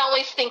 And then I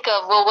always think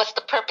of, well, what's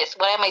the purpose?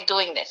 Why am I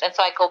doing this? And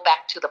so I go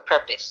back to the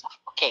purpose.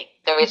 Okay,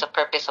 there is a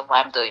purpose of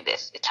why I'm doing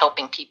this. It's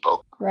helping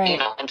people, right?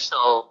 And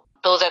so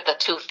those are the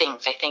two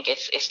things. I think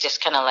it's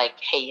just kind of like,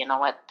 hey, you know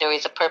what? There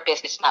is a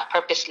purpose. It's not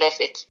purposeless.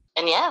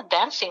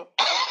 Dancing.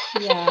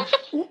 Yeah,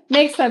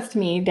 makes sense to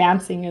me.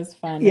 Dancing is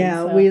fun.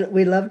 Yeah,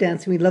 we love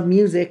dancing. We love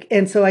music.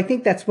 And so I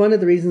think that's one of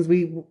the reasons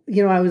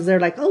I was there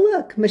like, oh,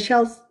 look,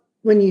 Michelle's,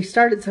 when you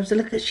started, so I was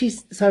like, look,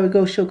 so I would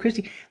go show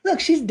Christy, look,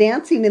 she's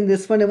dancing in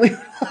this one, and we would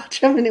watch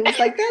them, and it was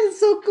like, that is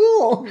so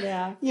cool.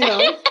 Yeah.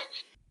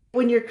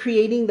 When you're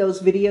creating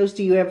those videos,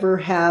 do you ever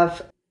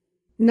have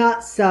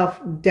not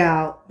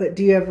self-doubt, but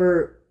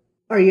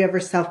are you ever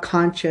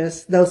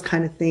self-conscious, those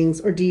kind of things?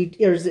 Or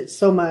is it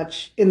so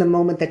much in the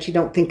moment that you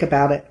don't think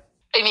about it?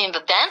 I mean,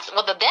 the dance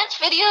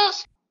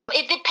videos,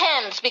 it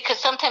depends, because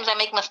sometimes I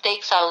make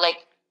mistakes. I'll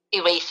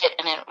erase it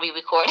and then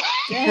re-record.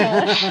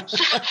 Yeah.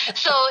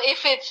 So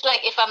if it's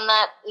if I'm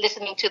not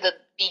listening to the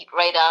beat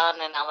right on,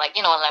 and I'm like,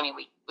 let me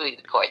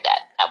re-record that.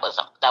 That was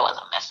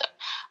a mess up.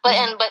 But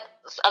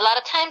a lot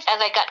of times, as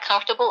I got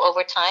comfortable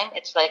over time,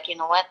 it's like, you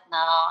know what?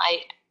 No,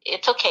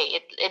 it's okay.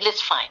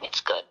 It's fine.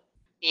 It's good.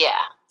 Yeah.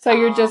 So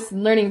you're just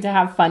learning to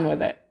have fun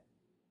with it.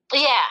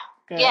 Yeah.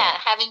 Good. Yeah.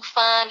 Having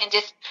fun and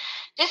just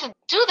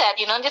do that,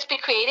 and just be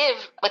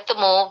creative with the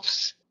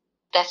moves.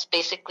 That's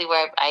basically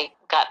where I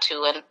got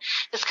to. And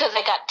just because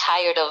I got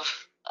tired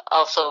of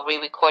also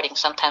re-recording,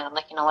 sometimes I'm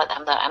like, you know what?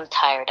 I'm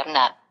tired. I'm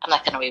not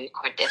going to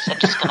re-record this. I'm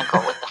just going to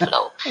go with the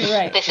flow.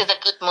 Right. This is a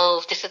good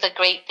move. This is a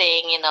great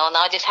thing. Now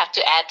I just have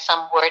to add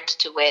some words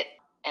to it,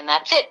 and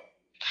that's it.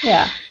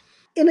 Yeah.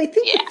 And I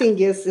think the thing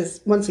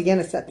is once again,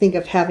 it's that thing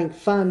of having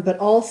fun, but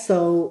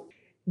also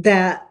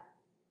that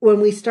when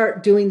we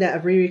start doing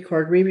that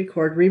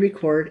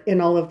re-record,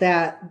 and all of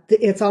that,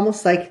 it's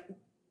almost like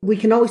we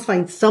can always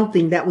find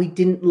something that we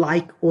didn't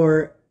like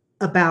or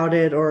about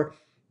it, or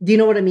do you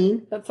know what I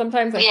mean? But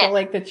sometimes I feel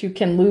like that you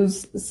can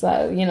lose,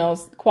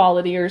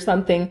 quality or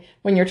something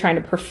when you're trying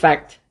to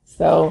perfect.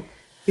 So,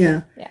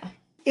 yeah. Yeah.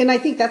 And I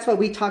think that's what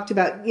we talked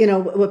about.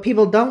 What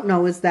people don't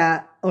know is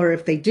that, or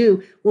if they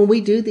do, when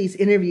we do these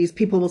interviews,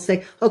 people will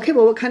say, okay,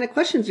 well, what kind of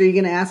questions are you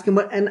going to ask?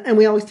 And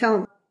we always tell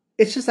them,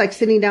 it's just like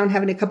sitting down,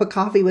 having a cup of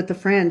coffee with a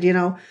friend, You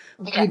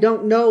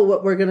don't know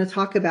what we're going to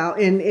talk about,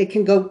 and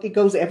it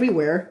goes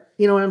everywhere.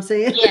 You know what I'm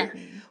saying? Yeah.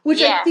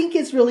 Which I think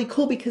is really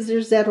cool because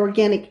there's that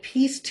organic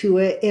piece to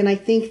it. And I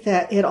think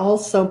that it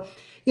also,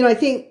 I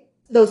think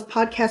those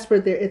podcasts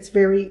where it's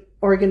very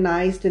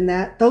organized and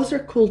those are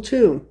cool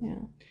too. Yeah.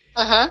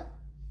 Uh-huh.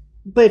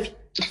 But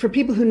for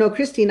people who know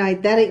Christy and I,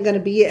 that ain't going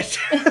to be it.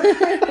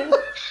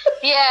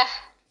 Yeah.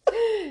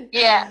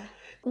 Yeah.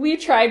 We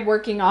tried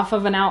working off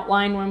of an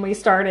outline when we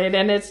started,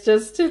 and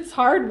it's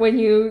hard when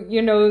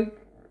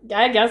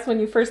I guess when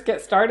you first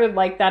get started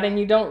like that and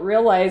you don't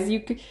realize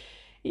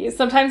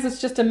sometimes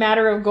it's just a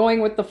matter of going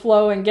with the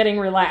flow and getting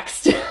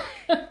relaxed.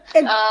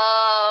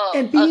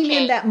 and being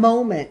in that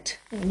moment.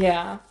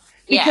 Yeah.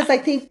 Because I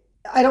think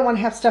I don't want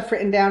to have stuff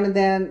written down and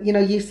then,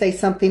 you say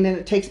something and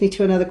it takes me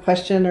to another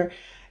question. Or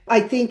I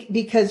think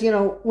because,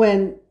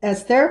 when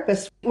as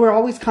therapists, we're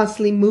always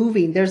constantly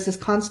moving. There's this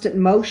constant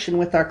motion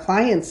with our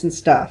clients and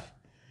stuff,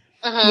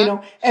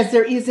 as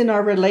there is in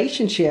our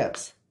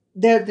relationships.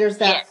 There's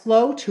that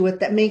flow to it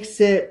that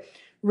makes it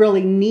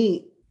really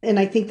neat. And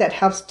I think that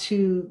helps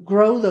to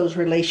grow those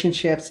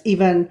relationships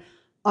even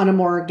on a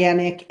more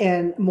organic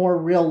and more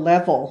real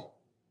level.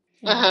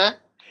 Uh-huh.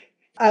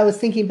 I was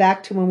thinking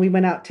back to when we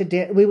went out to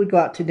dinner. We would go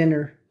out to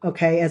dinner,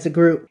 okay, as a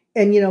group.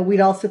 And,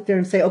 we'd all sit there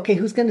and say, okay,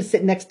 who's going to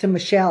sit next to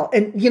Michelle?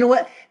 And you know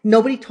what?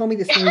 Nobody told me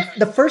this.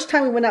 The first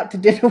time we went out to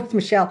dinner with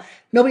Michelle,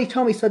 nobody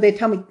told me. So they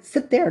tell me,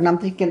 sit there. And I'm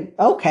thinking,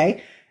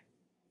 okay,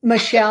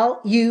 Michelle,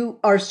 you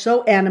are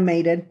so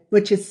animated,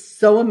 which is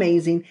so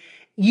amazing.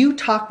 You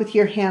talk with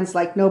your hands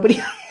like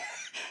nobody.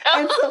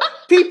 And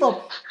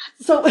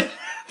so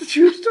the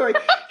true story,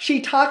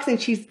 she talks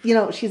and she's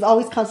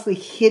always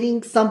constantly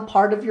hitting some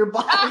part of your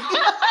body. That's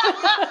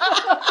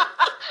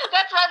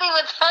why they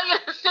would tell you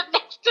to sit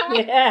next to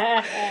me.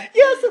 Yeah.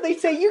 Yeah, so they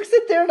say, you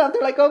sit there, and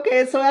they're like,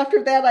 okay. And so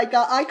after that, I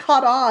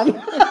caught on.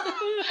 I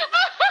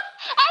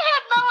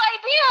had no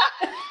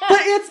idea.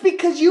 But it's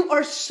because you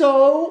are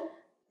so,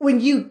 when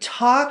you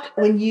talk,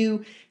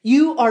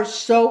 you are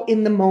so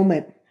in the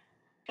moment.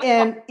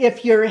 And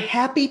if you're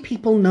happy,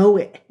 people know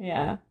it.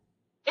 Yeah.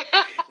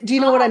 Do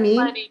you know what I mean?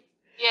 Funny.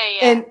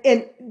 Yeah.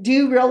 And do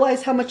you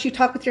realize how much you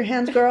talk with your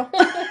hands, girl? No,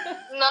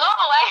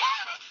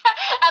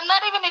 I'm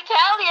not even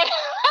Italian.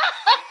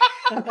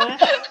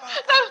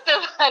 That's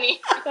so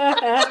funny.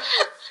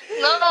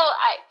 No,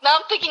 now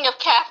I'm thinking of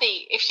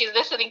Kathy. If she's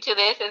listening to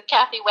this, is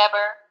Kathy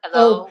Weber.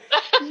 Hello.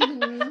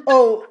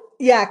 Oh,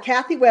 yeah,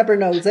 Kathy Weber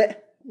knows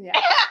it. Yeah.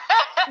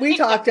 We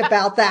talked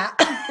about that.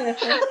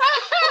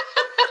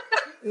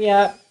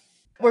 Yeah.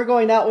 We're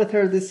going out with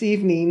her this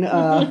evening.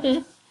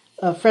 A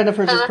friend of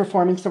hers is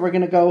performing, so we're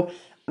going to go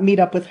meet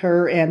up with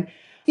her. And,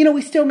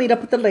 we still meet up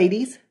with the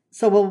ladies.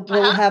 So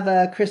we'll have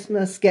a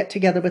Christmas get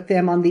together with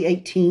them on the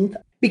 18th.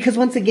 Because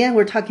once again,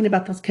 we're talking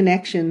about those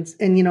connections.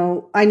 And,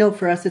 I know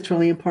for us, it's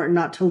really important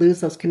not to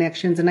lose those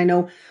connections. And I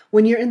know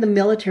when you're in the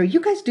military, you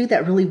guys do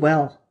that really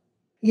well.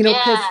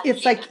 Because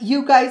it's like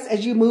you guys,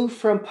 as you move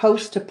from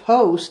post to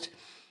post,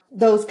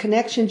 those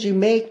connections you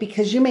make,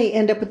 because you may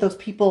end up with those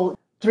people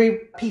 3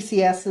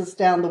 PCSs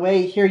down the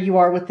way. Here you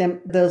are with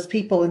those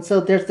people. And so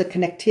there's the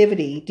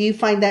connectivity. Do you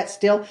find that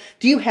still?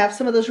 Do you have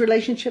some of those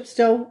relationships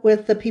still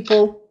with the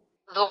people?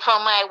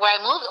 From where I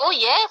moved? Oh,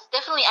 yes,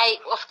 definitely.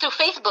 Through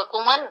Facebook.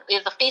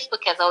 The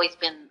Facebook has always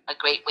been a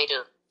great way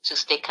to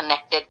stay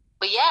connected.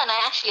 But yeah, and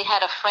I actually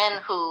had a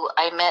friend who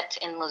I met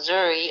in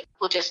Missouri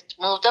who just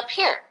moved up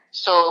here.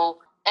 So,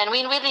 and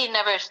we really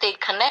never stayed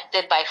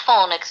connected by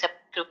phone except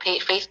through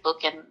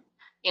Facebook. And,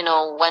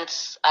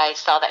 once I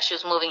saw that she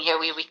was moving here,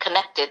 we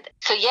reconnected.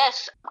 So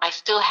yes, I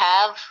still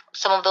have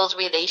some of those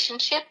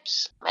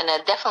relationships. And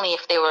definitely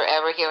if they were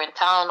ever here in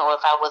town or if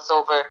I was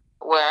over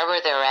wherever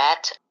they're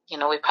at,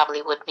 we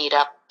probably would meet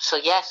up. So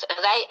yes,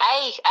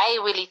 I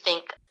really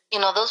think,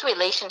 those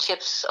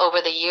relationships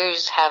over the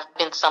years have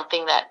been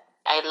something that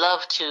I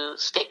love to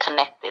stay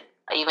connected.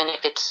 even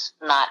if it's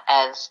not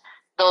as,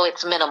 though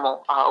it's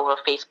minimal over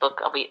Facebook.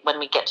 When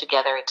we get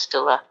together, it's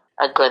still a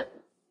good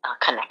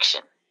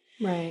connection.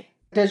 Right.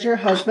 Does your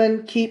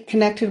husband keep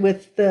connected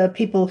with the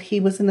people he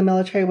was in the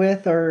military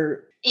with,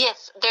 or?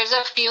 Yes, there's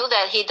a few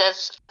that he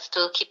does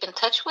still keep in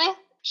touch with.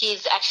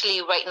 He's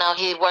actually right now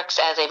he works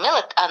as a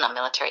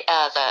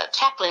as a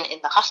chaplain in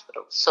the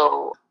hospital.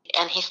 So,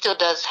 and he still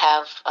does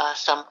have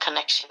some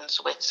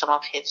connections with some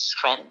of his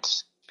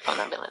friends from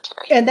the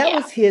military. And that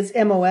was his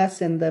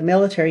MOS in the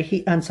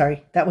military.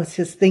 That was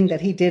his thing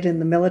that he did in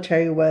the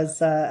military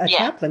was a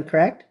chaplain,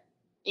 correct?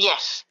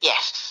 Yes.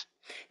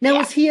 Now,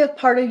 is he a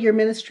part of your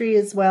ministry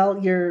as well?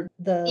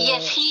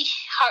 Yes, he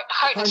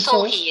Heart and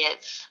Soul. He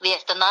is.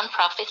 Yes, the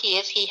nonprofit he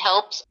is. He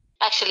helps.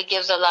 Actually,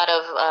 gives a lot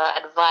of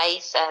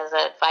advice as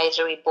an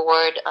advisory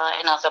board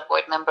and as a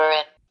board member.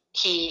 And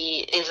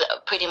he is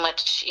pretty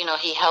much,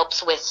 he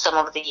helps with some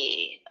of the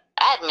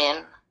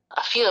admin,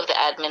 a few of the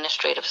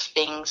administrative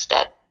things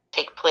that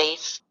take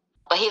place.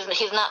 But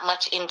he's not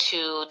much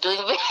into doing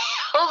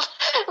videos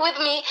with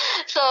me,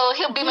 so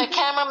he'll be my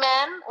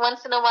cameraman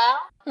once in a while.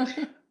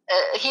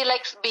 He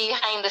likes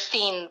behind the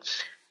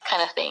scenes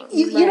kind of thing.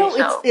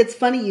 It's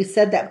funny you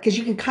said that because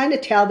you can kind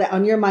of tell that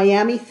on your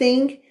Miami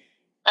thing,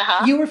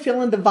 you were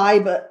feeling the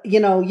vibe.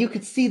 You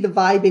could see the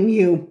vibe in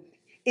you.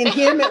 In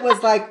him, it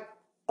was like,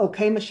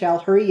 okay, Michelle,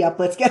 hurry up,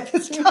 let's get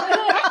this done.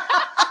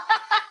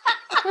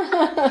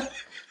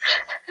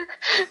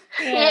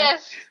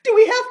 Yes. Do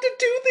we have to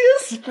do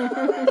this?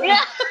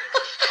 Yeah,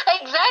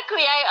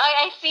 exactly.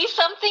 I see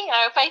something,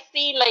 or if I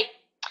see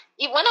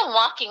when I'm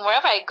walking,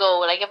 wherever I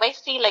go, if I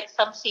see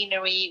some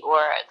scenery or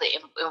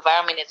the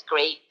environment is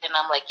great, then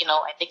I'm like,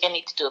 I think I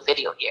need to do a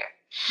video here.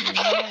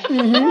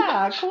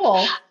 Yeah,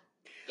 cool.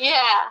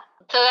 Yeah.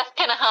 So that's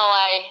kind of how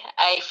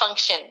I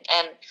function.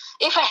 And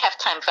if I have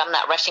time, if I'm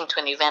not rushing to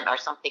an event or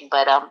something,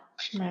 but,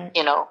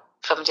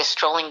 if I'm just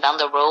strolling down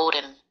the road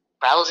and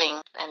browsing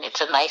and it's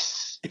a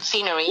nice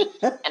scenery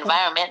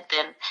environment,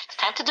 then it's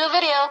time to do a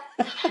video.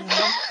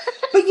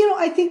 But,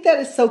 I think that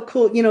is so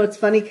cool. It's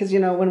funny because,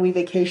 when we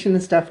vacation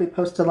and stuff, we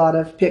post a lot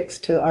of pics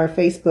to our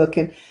Facebook,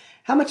 and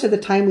how much of the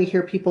time we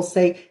hear people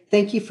say,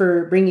 thank you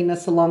for bringing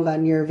us along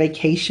on your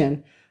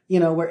vacation,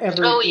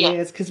 wherever it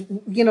is. Because,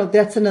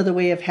 that's another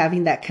way of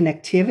having that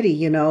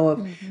connectivity,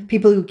 of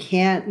people who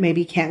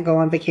maybe can't go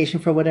on vacation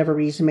for whatever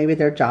reason. Maybe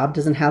their job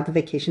doesn't have the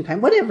vacation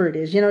time, whatever it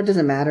is, it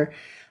doesn't matter.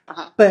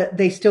 But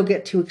they still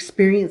get to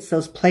experience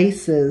those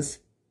places,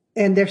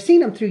 and they're seeing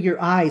them through your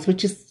eyes,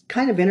 which is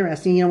kind of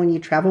interesting. When you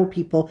travel with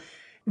people,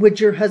 would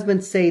your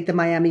husband say the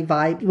Miami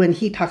vibe, when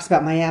he talks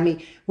about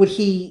Miami, would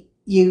he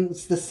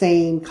use the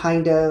same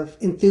kind of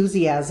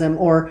enthusiasm,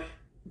 or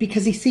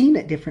because he's seeing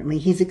it differently,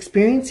 he's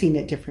experiencing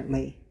it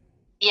differently?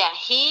 Yeah,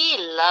 he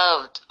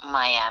loved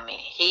Miami.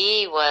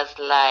 He was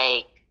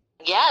like,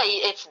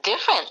 it's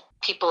different.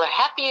 People are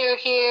happier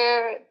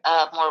here,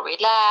 more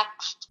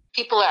relaxed.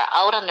 People are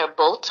out on their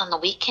boats on the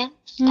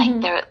weekends.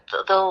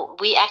 Though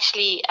we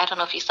actually, I don't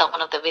know if you saw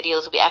one of the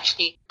videos, we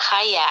actually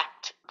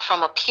kayaked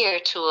from a pier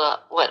to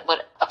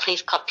a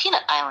place called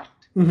Peanut Island.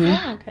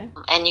 Oh, okay.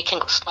 And you can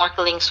go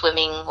snorkeling,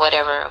 swimming,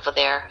 whatever over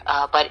there.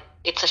 But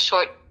it's a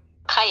short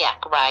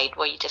kayak ride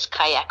where you just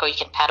kayak or you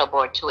can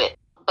paddleboard to it.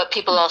 But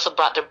people also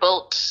brought their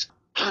boats.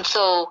 And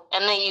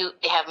then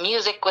they have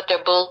music with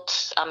their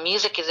boats.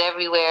 Music is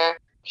everywhere.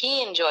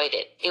 He enjoyed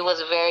it. It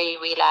was very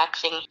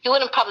relaxing. He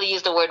wouldn't probably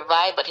use the word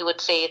vibe, but he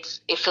would say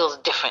it feels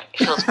different.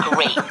 It feels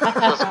great. It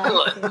feels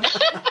good.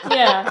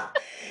 Yeah.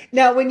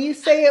 Now, when you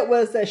say it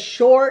was a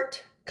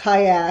short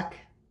kayak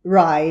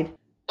ride,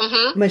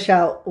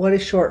 Michelle, what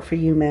is short for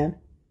you, man?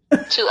 2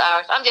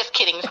 hours. I'm just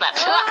kidding. It's not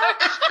 2 hours.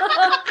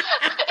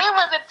 It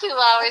wasn't 2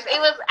 hours. It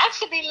was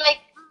actually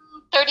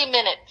 30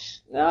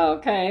 minutes. Oh,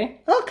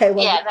 okay. Okay.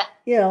 Well,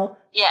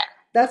 yeah.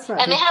 That's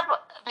not. And they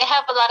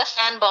have a lot of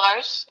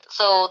sandbars.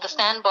 So the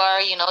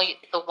sandbar,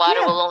 the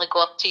water will only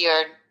go up to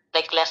your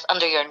less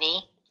under your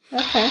knee.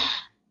 Okay.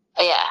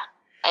 Yeah,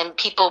 and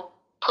people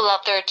pull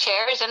out their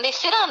chairs and they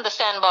sit on the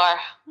sandbar.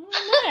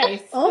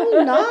 Nice.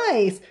 Oh,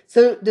 nice.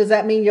 So does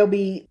that mean you'll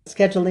be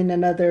scheduling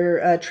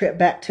another trip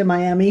back to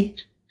Miami?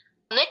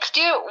 Next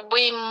year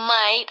we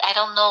might. I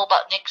don't know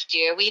about next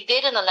year. We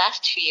did in the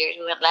last 2 years.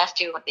 We went last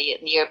year, we went the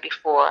year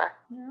before.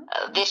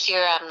 This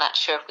year I'm not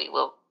sure if we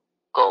will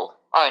go.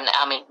 Or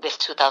this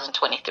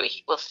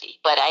 2023, we'll see.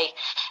 But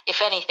if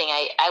anything,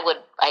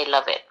 I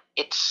love it.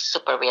 It's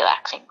super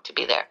relaxing to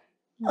be there.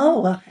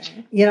 Oh, well,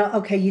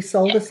 okay, you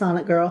sold us on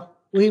it, girl.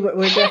 We're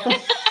definitely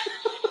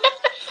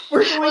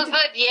we're going to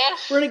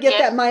yes. We're going to get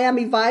that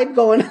Miami vibe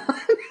going on.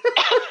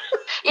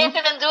 Yes,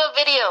 and then do a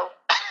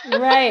video.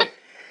 Right.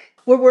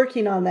 We're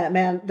working on that,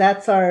 man.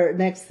 That's our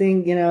next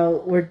thing.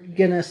 We're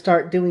going to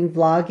start doing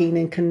vlogging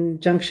in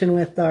conjunction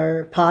with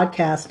our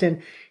podcast.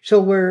 And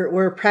so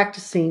we're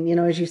practicing,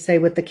 as you say,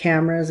 with the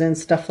cameras and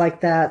stuff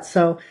like that.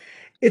 So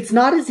it's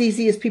not as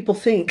easy as people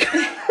think.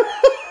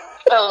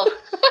 Oh.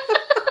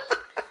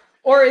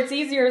 Or it's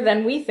easier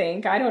than we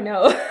think. I don't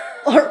know.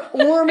 or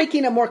we're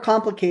making it more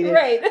complicated.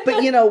 Right.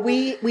 But,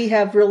 we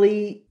have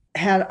really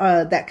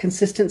had that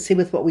consistency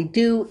with what we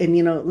do.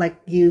 And, like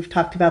you've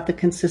talked about the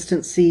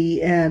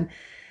consistency and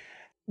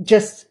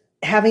just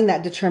having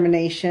that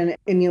determination.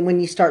 And when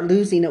you start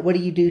losing it, what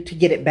do you do to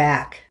get it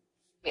back?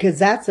 Because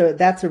that's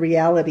a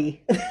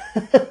reality.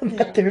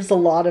 That there's a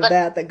lot of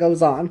that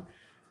goes on.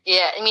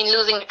 Yeah, I mean,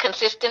 losing the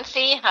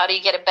consistency, how do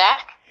you get it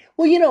back?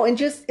 Well, and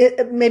just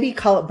maybe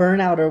call it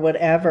burnout or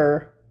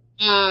whatever.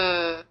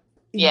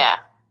 Yeah.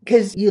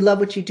 Because you love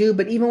what you do,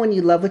 but even when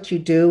you love what you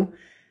do,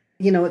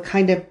 it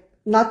kind of,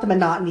 not the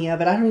monotony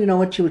of it. I don't even know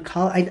what you would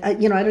call it. I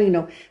don't even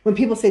know. When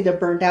people say they're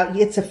burned out,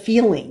 it's a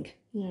feeling.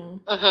 Yeah.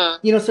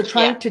 Mm-hmm. So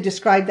trying to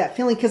describe that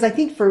feeling, because I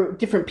think for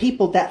different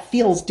people that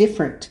feels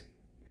different.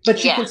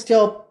 But you can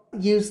still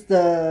use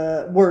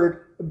the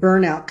word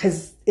burnout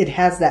because it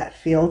has that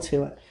feel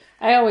to it.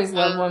 I always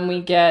love when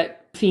we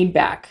get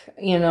feedback,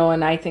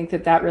 and I think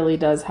that really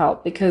does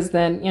help, because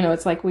then,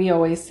 it's like we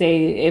always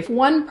say, if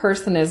one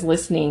person is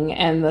listening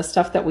and the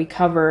stuff that we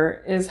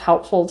cover is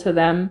helpful to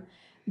them,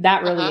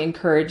 that really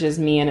encourages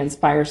me and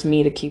inspires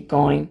me to keep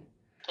going.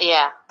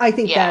 Yeah. I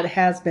think that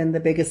has been the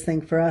biggest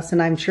thing for us.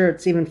 And I'm sure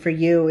it's even for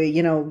you.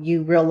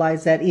 You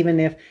realize that even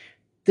if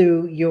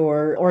through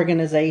your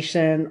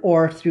organization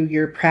or through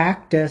your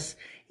practice,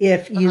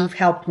 if you've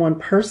helped one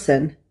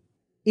person,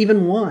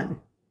 even one.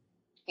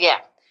 Yeah.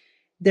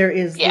 There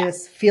is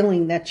this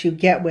feeling that you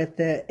get with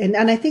it. And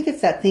I think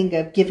it's that thing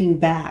of giving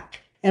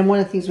back. And one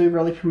of the things we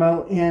really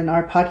promote in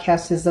our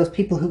podcast is those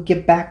people who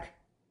give back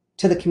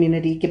to the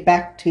community, give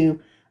back to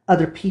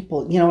other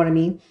people. You know what I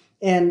mean?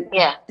 And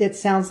it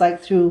sounds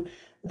like through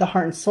the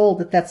Heart and Soul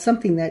that's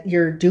something that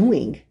you're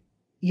doing.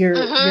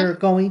 You're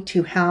going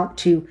to help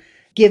to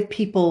give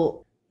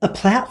people a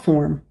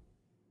platform.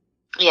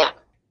 Yeah.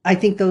 I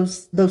think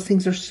those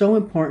things are so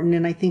important.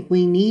 And I think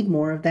we need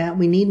more of that.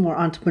 We need more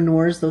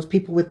entrepreneurs, those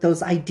people with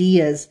those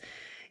ideas,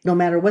 no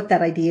matter what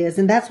that idea is.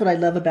 And that's what I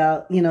love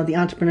about, the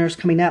entrepreneurs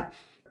coming up.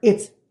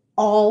 It's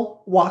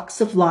all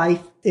walks of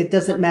life. It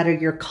doesn't matter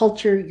your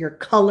culture, your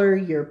color,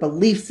 your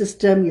belief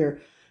system,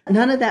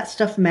 none of that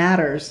stuff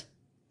matters.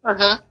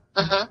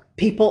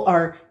 People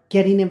are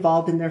getting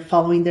involved and they're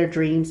following their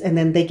dreams, and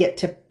then they get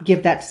to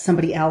give that to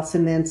somebody else,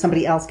 and then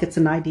somebody else gets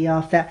an idea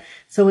off that.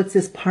 So it's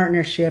this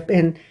partnership,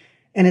 and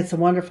it's a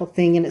wonderful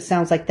thing. And it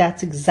sounds like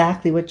that's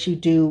exactly what you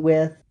do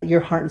with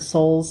your Heart and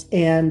Souls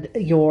and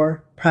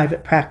your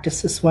private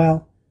practice as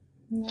well.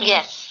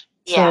 Yes.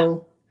 Yeah.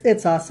 So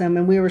it's awesome.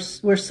 And we're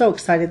so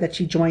excited that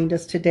you joined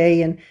us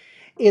today. And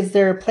is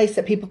there a place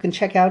that people can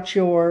check out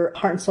your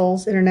Heart and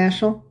Souls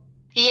International?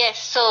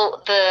 Yes.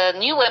 So the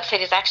new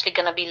website is actually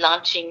going to be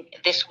launching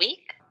this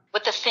week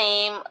with the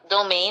same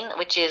domain,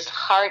 which is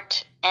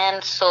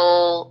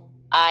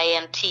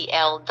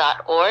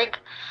heartandsoulinTL.org.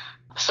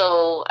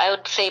 So I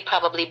would say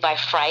probably by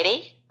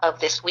Friday of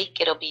this week,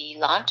 it'll be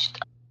launched.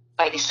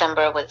 By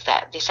December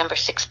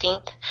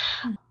 16th.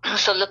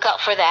 So look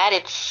out for that.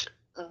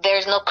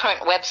 There's no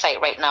current website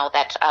right now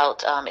that's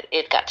out.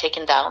 It got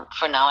taken down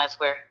for now as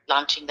we're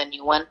launching the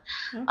new one.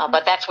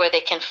 But that's where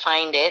they can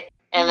find it.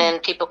 And then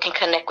people can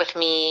connect with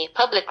me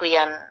publicly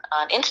on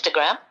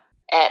Instagram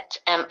at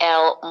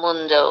ML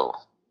Mundo.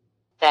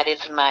 That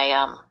is my,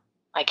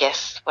 I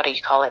guess, what do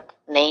you call it?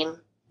 Name?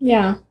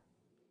 Yeah.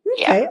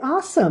 Okay,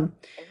 awesome.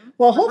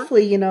 Well,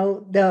 hopefully,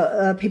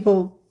 the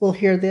people will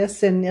hear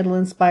this and it'll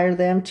inspire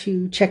them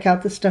to check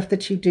out the stuff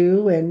that you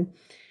do and,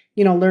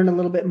 learn a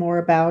little bit more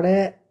about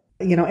it.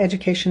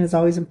 Education is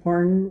always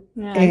important.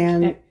 Yeah,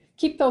 and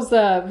keep those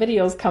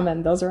videos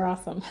coming. Those are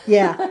awesome.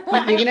 Yeah.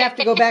 You're going to have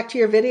to go back to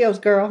your videos,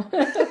 girl.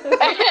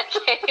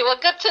 Okay. Well,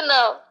 good to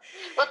know.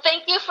 Well,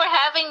 thank you for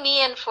having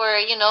me and for,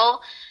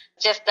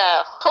 just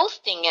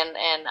hosting and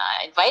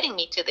inviting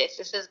me to this.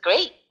 This is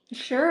great.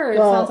 Sure. It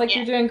sounds like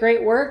you're doing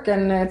great work,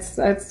 and it's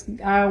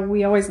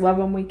we always love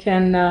when we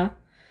can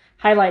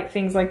highlight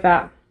things like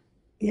that.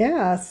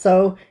 Yeah.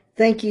 So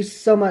thank you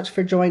so much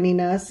for joining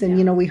us.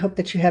 And, we hope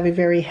that you have a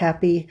very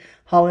happy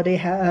holiday,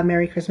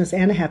 Merry Christmas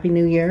and a Happy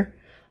New Year.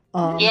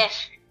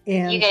 Yes.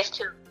 And you guys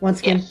too. Once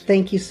again,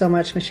 thank you so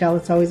much, Michelle.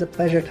 It's always a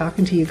pleasure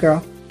talking to you,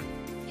 girl.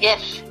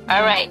 Yes.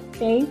 All right.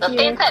 Thank you.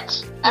 Stay in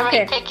touch. All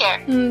right. Take care.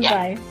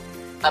 Bye.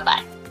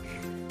 Bye-bye.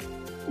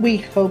 We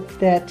hope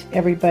that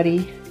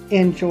everybody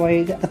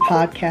enjoyed the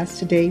podcast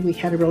today. We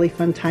had a really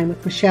fun time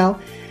with Michelle.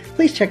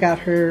 Please check out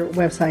her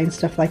website and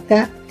stuff like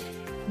that.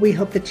 We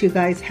hope that you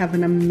guys have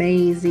an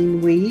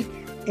amazing week,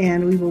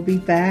 and we will be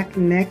back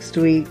next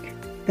week.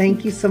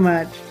 Thank you so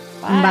much.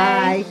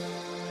 Bye. Bye.